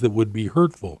things that would be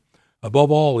hurtful.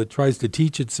 Above all, it tries to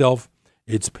teach itself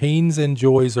its pains and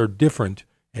joys are different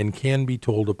and can be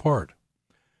told apart.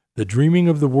 The dreaming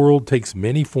of the world takes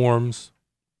many forms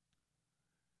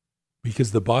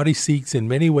because the body seeks in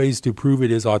many ways to prove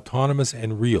it is autonomous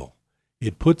and real.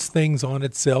 It puts things on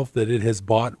itself that it has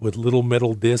bought with little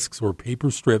metal discs or paper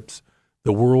strips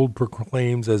the world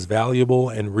proclaims as valuable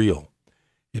and real.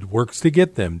 It works to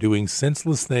get them, doing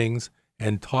senseless things,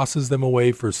 and tosses them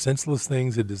away for senseless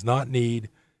things it does not need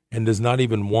and does not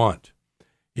even want.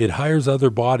 It hires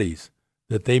other bodies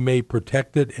that they may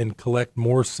protect it and collect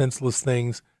more senseless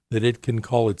things that it can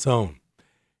call its own.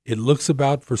 It looks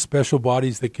about for special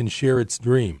bodies that can share its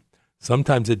dream.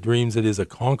 Sometimes it dreams it is a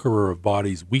conqueror of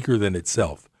bodies weaker than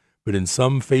itself, but in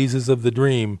some phases of the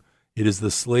dream, it is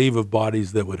the slave of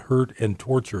bodies that would hurt and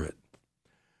torture it.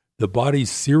 The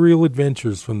body's serial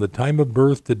adventures from the time of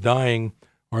birth to dying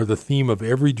are the theme of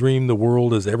every dream the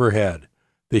world has ever had.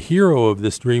 The hero of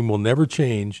this dream will never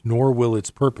change, nor will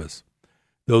its purpose.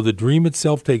 Though the dream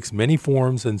itself takes many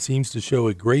forms and seems to show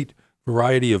a great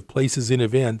variety of places and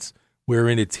events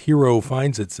wherein its hero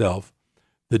finds itself,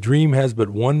 the dream has but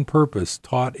one purpose,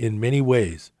 taught in many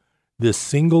ways. This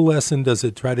single lesson does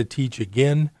it try to teach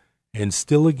again and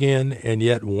still again and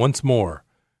yet once more,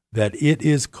 that it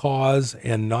is cause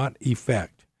and not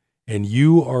effect, and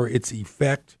you are its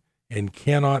effect and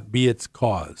cannot be its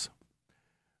cause.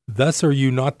 Thus are you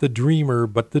not the dreamer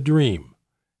but the dream,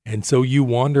 and so you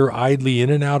wander idly in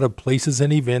and out of places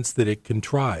and events that it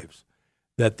contrives.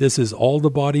 That this is all the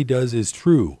body does is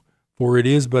true, for it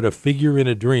is but a figure in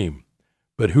a dream.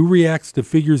 But who reacts to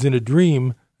figures in a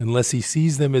dream unless he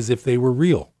sees them as if they were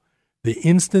real? The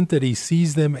instant that he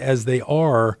sees them as they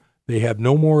are, they have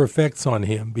no more effects on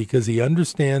him because he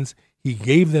understands he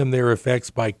gave them their effects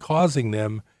by causing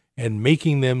them and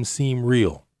making them seem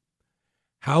real.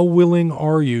 How willing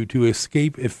are you to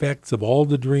escape effects of all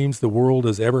the dreams the world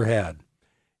has ever had?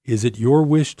 Is it your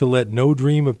wish to let no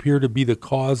dream appear to be the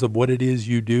cause of what it is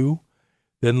you do?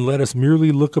 Then let us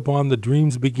merely look upon the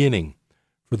dream's beginning.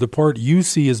 For the part you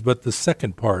see is but the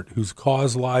second part, whose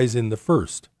cause lies in the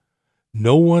first.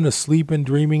 No one asleep and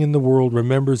dreaming in the world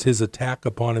remembers his attack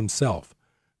upon himself.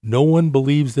 No one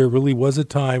believes there really was a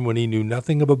time when he knew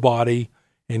nothing of a body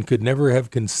and could never have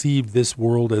conceived this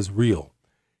world as real.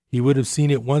 He would have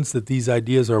seen at once that these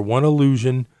ideas are one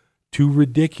illusion, too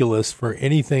ridiculous for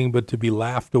anything but to be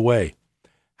laughed away.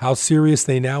 How serious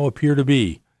they now appear to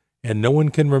be, and no one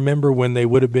can remember when they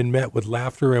would have been met with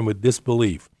laughter and with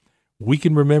disbelief. We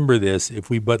can remember this if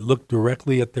we but look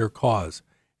directly at their cause,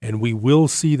 and we will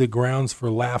see the grounds for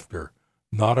laughter,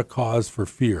 not a cause for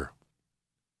fear.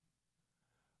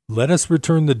 Let us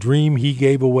return the dream he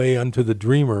gave away unto the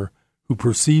dreamer, who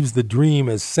perceives the dream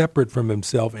as separate from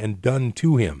himself and done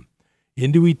to him.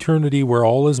 Into eternity where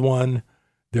all is one,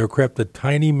 there crept a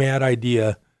tiny mad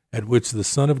idea at which the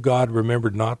Son of God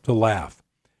remembered not to laugh.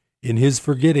 In his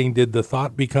forgetting did the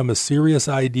thought become a serious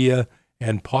idea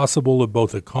and possible of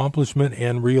both accomplishment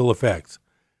and real effects.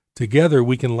 Together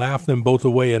we can laugh them both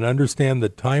away and understand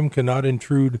that time cannot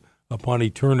intrude upon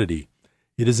eternity.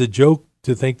 It is a joke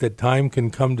to think that time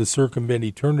can come to circumvent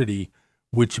eternity,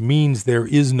 which means there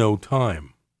is no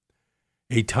time.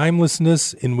 A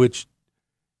timelessness in which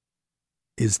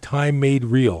is time made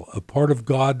real, a part of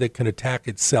God that can attack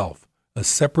itself, a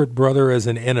separate brother as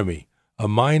an enemy, a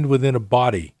mind within a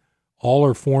body. All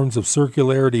are forms of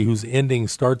circularity whose ending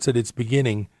starts at its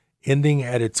beginning, ending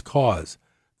at its cause.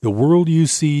 The world you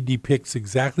see depicts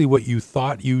exactly what you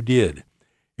thought you did,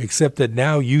 except that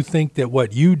now you think that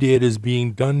what you did is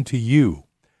being done to you.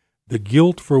 The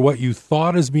guilt for what you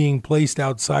thought is being placed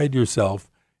outside yourself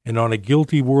and on a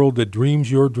guilty world that dreams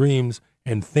your dreams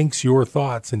and thinks your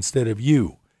thoughts instead of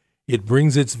you. It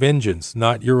brings its vengeance,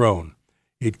 not your own.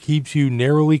 It keeps you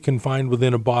narrowly confined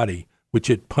within a body, which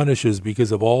it punishes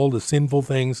because of all the sinful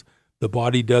things the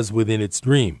body does within its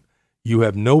dream. You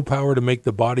have no power to make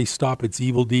the body stop its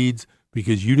evil deeds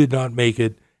because you did not make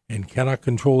it and cannot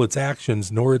control its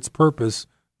actions, nor its purpose,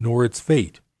 nor its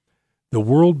fate. The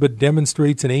world but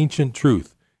demonstrates an ancient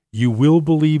truth. You will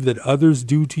believe that others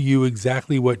do to you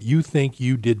exactly what you think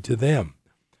you did to them.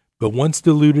 But once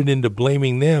deluded into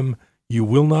blaming them, you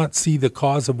will not see the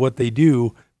cause of what they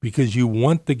do because you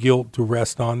want the guilt to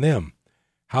rest on them.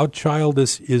 How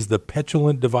childish is the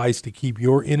petulant device to keep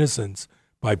your innocence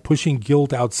by pushing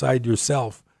guilt outside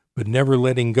yourself, but never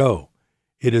letting go.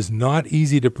 It is not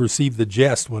easy to perceive the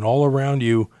jest when all around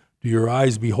you do your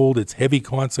eyes behold its heavy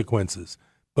consequences,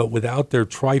 but without their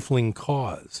trifling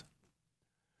cause.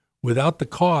 Without the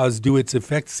cause do its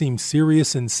effects seem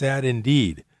serious and sad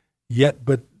indeed, yet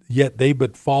they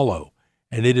but follow,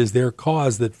 and it is their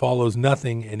cause that follows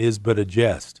nothing and is but a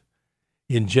jest.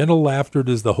 In gentle laughter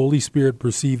does the Holy Spirit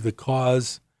perceive the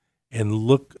cause and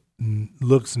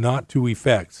looks not to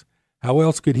effects. How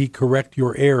else could he correct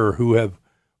your error who have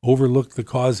overlooked the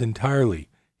cause entirely?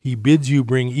 He bids you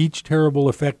bring each terrible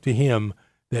effect to him,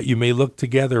 that you may look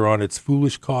together on its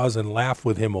foolish cause and laugh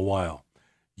with him a while.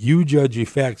 You judge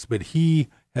effects, but he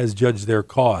has judged their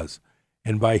cause,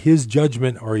 and by his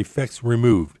judgment are effects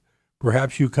removed.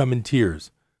 Perhaps you come in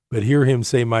tears, but hear him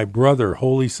say, "My brother,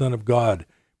 holy Son of God,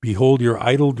 behold your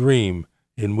idle dream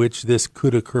in which this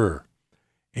could occur."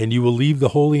 And you will leave the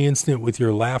holy instant with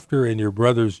your laughter and your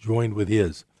brother's joined with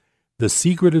his. The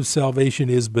secret of salvation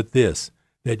is but this,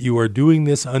 that you are doing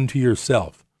this unto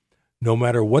yourself. No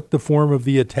matter what the form of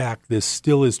the attack, this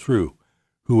still is true.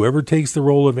 Whoever takes the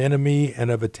role of enemy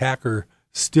and of attacker,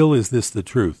 still is this the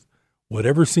truth.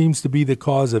 Whatever seems to be the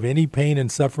cause of any pain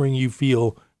and suffering you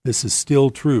feel, this is still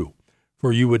true.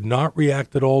 For you would not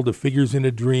react at all to figures in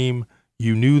a dream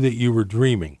you knew that you were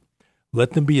dreaming.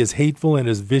 Let them be as hateful and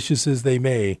as vicious as they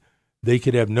may, they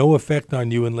could have no effect on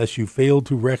you unless you fail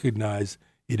to recognize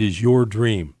it is your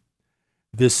dream.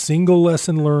 This single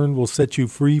lesson learned will set you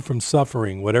free from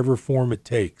suffering, whatever form it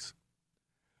takes.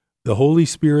 The Holy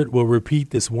Spirit will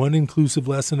repeat this one inclusive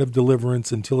lesson of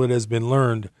deliverance until it has been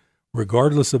learned,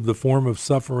 regardless of the form of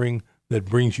suffering that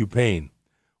brings you pain.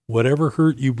 Whatever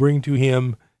hurt you bring to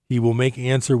him, he will make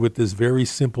answer with this very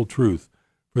simple truth.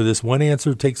 For this one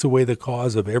answer takes away the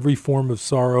cause of every form of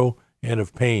sorrow and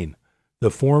of pain.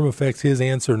 The form affects his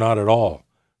answer not at all,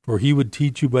 for he would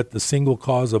teach you but the single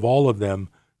cause of all of them,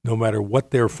 no matter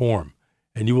what their form.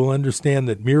 And you will understand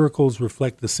that miracles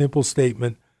reflect the simple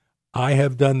statement, "I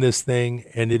have done this thing,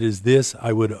 and it is this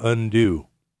I would undo."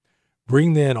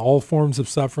 Bring then all forms of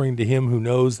suffering to him who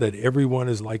knows that everyone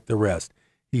is like the rest.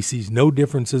 He sees no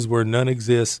differences where none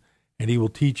exists, and he will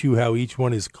teach you how each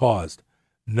one is caused.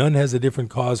 None has a different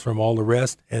cause from all the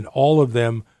rest, and all of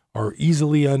them are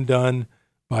easily undone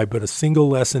by but a single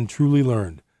lesson truly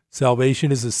learned.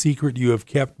 Salvation is a secret you have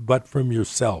kept but from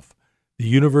yourself. The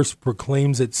universe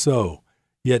proclaims it so.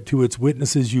 Yet to its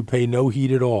witnesses you pay no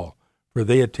heed at all, for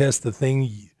they attest the thing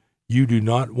you do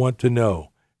not want to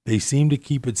know. They seem to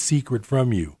keep it secret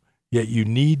from you, yet you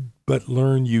need but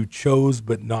learn you chose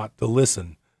but not to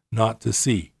listen, not to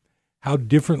see. How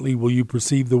differently will you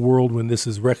perceive the world when this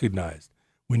is recognized?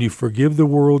 When you forgive the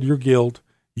world your guilt,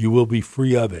 you will be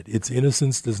free of it. Its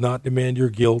innocence does not demand your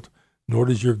guilt, nor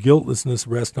does your guiltlessness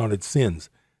rest on its sins.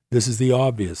 This is the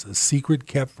obvious, a secret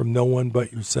kept from no one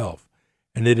but yourself.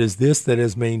 And it is this that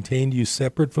has maintained you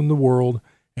separate from the world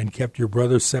and kept your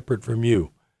brother separate from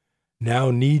you.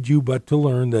 Now need you but to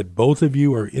learn that both of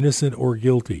you are innocent or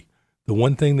guilty. The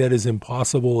one thing that is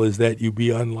impossible is that you be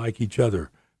unlike each other,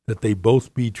 that they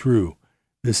both be true.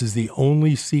 This is the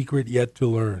only secret yet to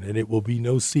learn, and it will be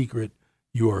no secret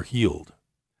you are healed.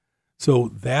 So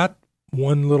that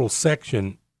one little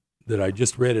section that I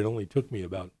just read, it only took me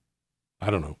about,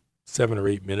 7 or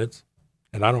 8 minutes,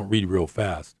 and I don't read real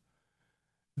fast.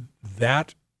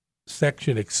 That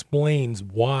section explains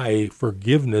why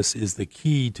forgiveness is the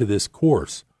key to this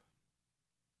course.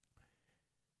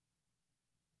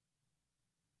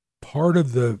 Part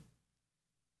of the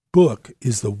book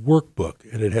is the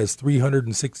workbook, and it has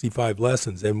 365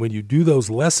 lessons. And when you do those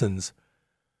lessons,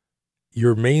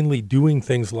 you're mainly doing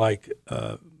things like,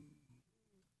 the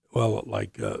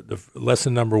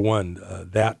lesson number 1,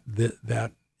 that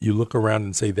you look around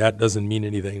and say, that doesn't mean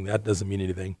anything, that doesn't mean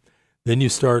anything. Then you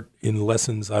start in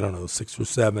lessons, 6 or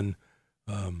 7,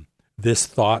 this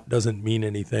thought doesn't mean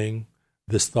anything.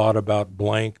 This thought about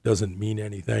blank doesn't mean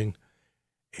anything.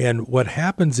 And what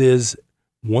happens is,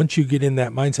 once you get in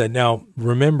that mindset, now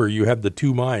remember, you have the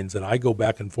two minds, and I go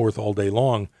back and forth all day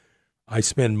long. I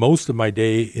spend most of my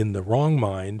day in the wrong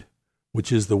mind,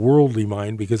 which is the worldly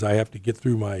mind, because I have to get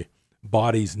through my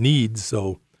body's needs,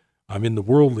 so I'm in the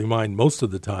worldly mind most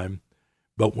of the time.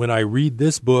 But when I read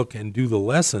this book and do the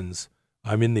lessons,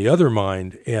 I'm in the other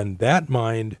mind, and that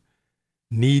mind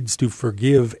needs to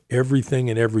forgive everything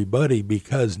and everybody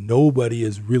because nobody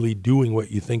is really doing what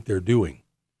you think they're doing.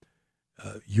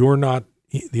 You're not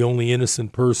the only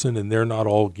innocent person, and they're not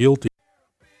all guilty.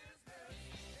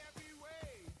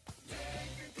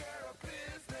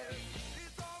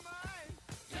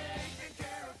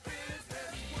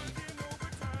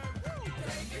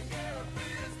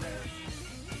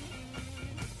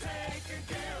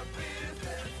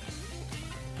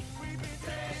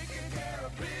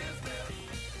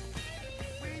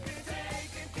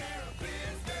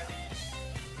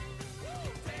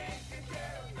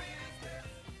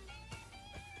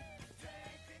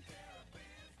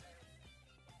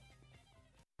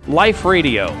 Life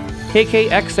Radio,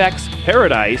 KKXX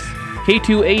Paradise,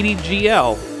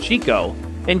 K280GL Chico,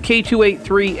 and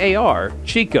K283AR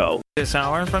Chico. This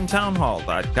hour from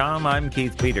townhall.com, I'm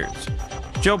Keith Peters.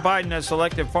 Joe Biden has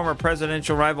selected former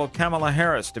presidential rival Kamala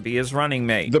Harris to be his running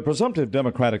mate. The presumptive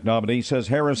Democratic nominee says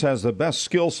Harris has the best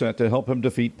skill set to help him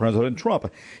defeat President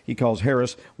Trump. He calls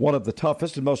Harris one of the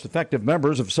toughest and most effective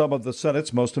members of some of the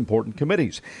Senate's most important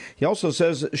committees. He also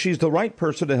says she's the right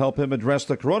person to help him address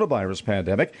the coronavirus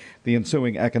pandemic, the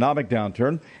ensuing economic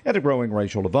downturn, and a growing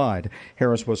racial divide.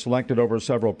 Harris was selected over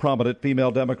several prominent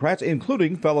female Democrats,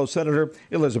 including fellow Senator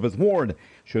Elizabeth Warren.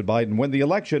 Should Biden win the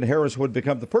election, Harris would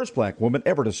become the first black woman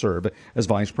ever to serve as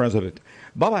vice president.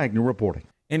 Bob Agnew reporting.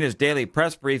 In his daily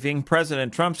press briefing,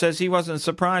 President Trump says he wasn't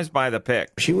surprised by the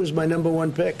pick. She was my number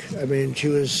one pick. I mean, she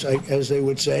was, as they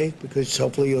would say, because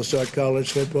hopefully you'll start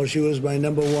college football, she was my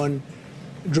number one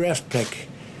draft pick.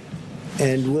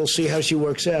 And we'll see how she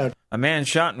works out. A man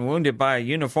shot and wounded by a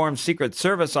uniformed Secret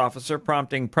Service officer,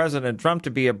 prompting President Trump to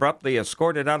be abruptly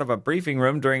escorted out of a briefing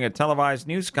room during a televised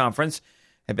news conference,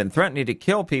 had been threatening to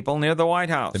kill people near the White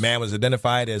House. The man was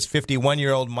identified as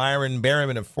 51-year-old Myron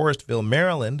Berryman of Forestville,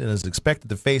 Maryland, and is expected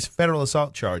to face federal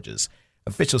assault charges.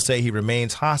 Officials say he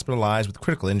remains hospitalized with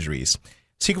critical injuries.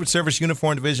 Secret Service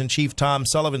Uniform Division Chief Tom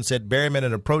Sullivan said Berryman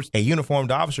had approached a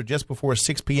uniformed officer just before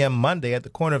 6 p.m. Monday at the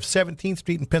corner of 17th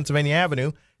Street and Pennsylvania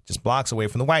Avenue, just blocks away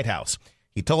from the White House.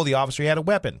 He told the officer he had a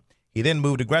weapon. He then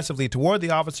moved aggressively toward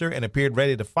the officer and appeared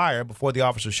ready to fire before the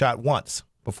officer shot once.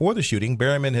 Before the shooting,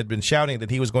 Berryman had been shouting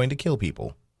that he was going to kill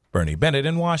people. Bernie Bennett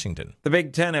in Washington. The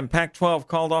Big Ten and Pac-12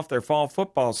 called off their fall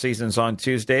football seasons on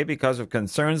Tuesday because of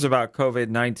concerns about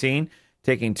COVID-19,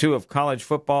 taking 2 of college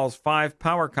football's 5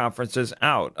 power conferences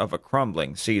out of a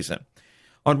crumbling season.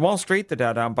 On Wall Street, the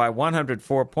Dow down by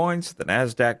 104 points, the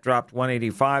Nasdaq dropped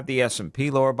 185, the S&P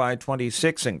lower by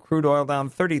 26, and crude oil down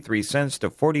 33 cents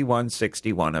to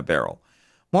 $41.61 a barrel.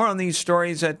 More on these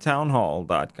stories at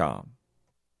townhall.com.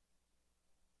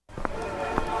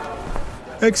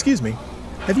 Excuse me,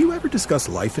 have you ever discussed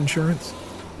life insurance?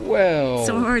 Well...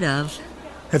 Sort of.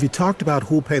 Have you talked about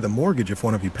who'll pay the mortgage if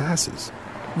one of you passes?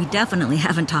 We definitely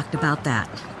haven't talked about that.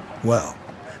 Well,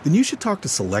 then you should talk to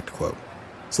SelectQuote.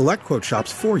 SelectQuote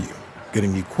shops for you,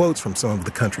 getting you quotes from some of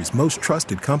the country's most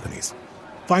trusted companies,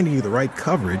 finding you the right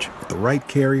coverage with the right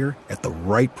carrier at the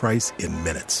right price in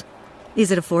minutes.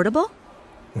 Is it affordable?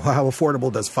 Well, how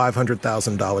affordable does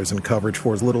 $500,000 in coverage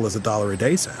for as little as $1 a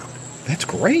day sound? That's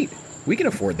great. We can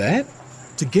afford that.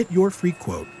 To get your free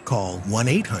quote, call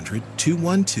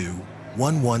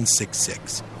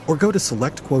 1-800-212-1166 or go to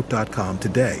SelectQuote.com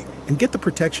today and get the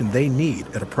protection they need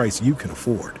at a price you can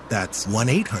afford. That's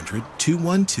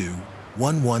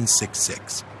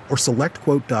 1-800-212-1166 or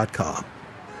SelectQuote.com.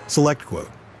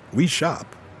 SelectQuote. We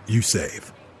shop. You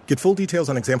save. Get full details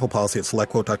on example policy at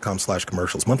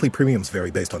SelectQuote.com/commercials. Monthly premiums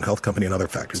vary based on health, company, and other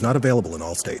factors. Not available in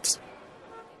all states.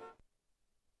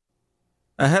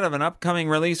 Ahead of an upcoming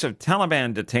release of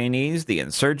Taliban detainees, the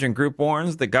insurgent group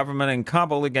warns the government in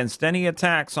Kabul against any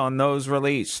attacks on those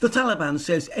released. The Taliban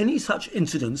says any such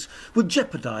incidents would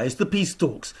jeopardize the peace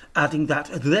talks, adding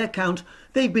that, at their count,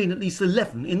 they've been at least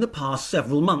 11 in the past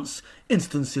several months.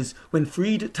 Instances when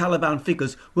freed Taliban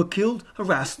figures were killed,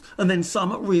 harassed, and then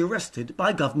some rearrested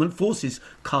by government forces.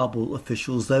 Kabul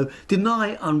officials, though,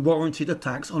 deny unwarranted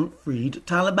attacks on freed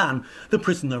Taliban. The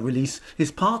prisoner release is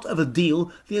part of a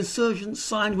deal the insurgents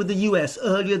signed with the US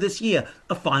earlier this year.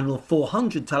 A final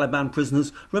 400 Taliban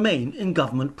prisoners remain in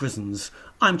government prisons.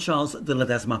 I'm Charles de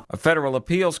Ledesma. A federal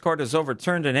appeals court has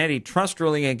overturned an antitrust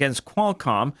ruling against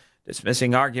Qualcomm,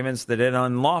 dismissing arguments that it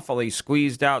unlawfully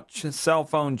squeezed out cell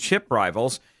phone chip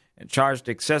rivals and charged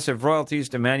excessive royalties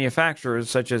to manufacturers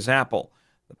such as Apple.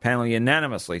 The panel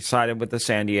unanimously sided with the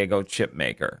San Diego chip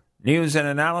maker. News and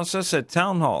analysis at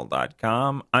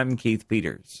townhall.com. I'm Keith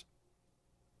Peters.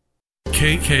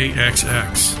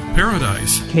 KKXX,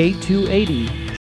 Paradise. K280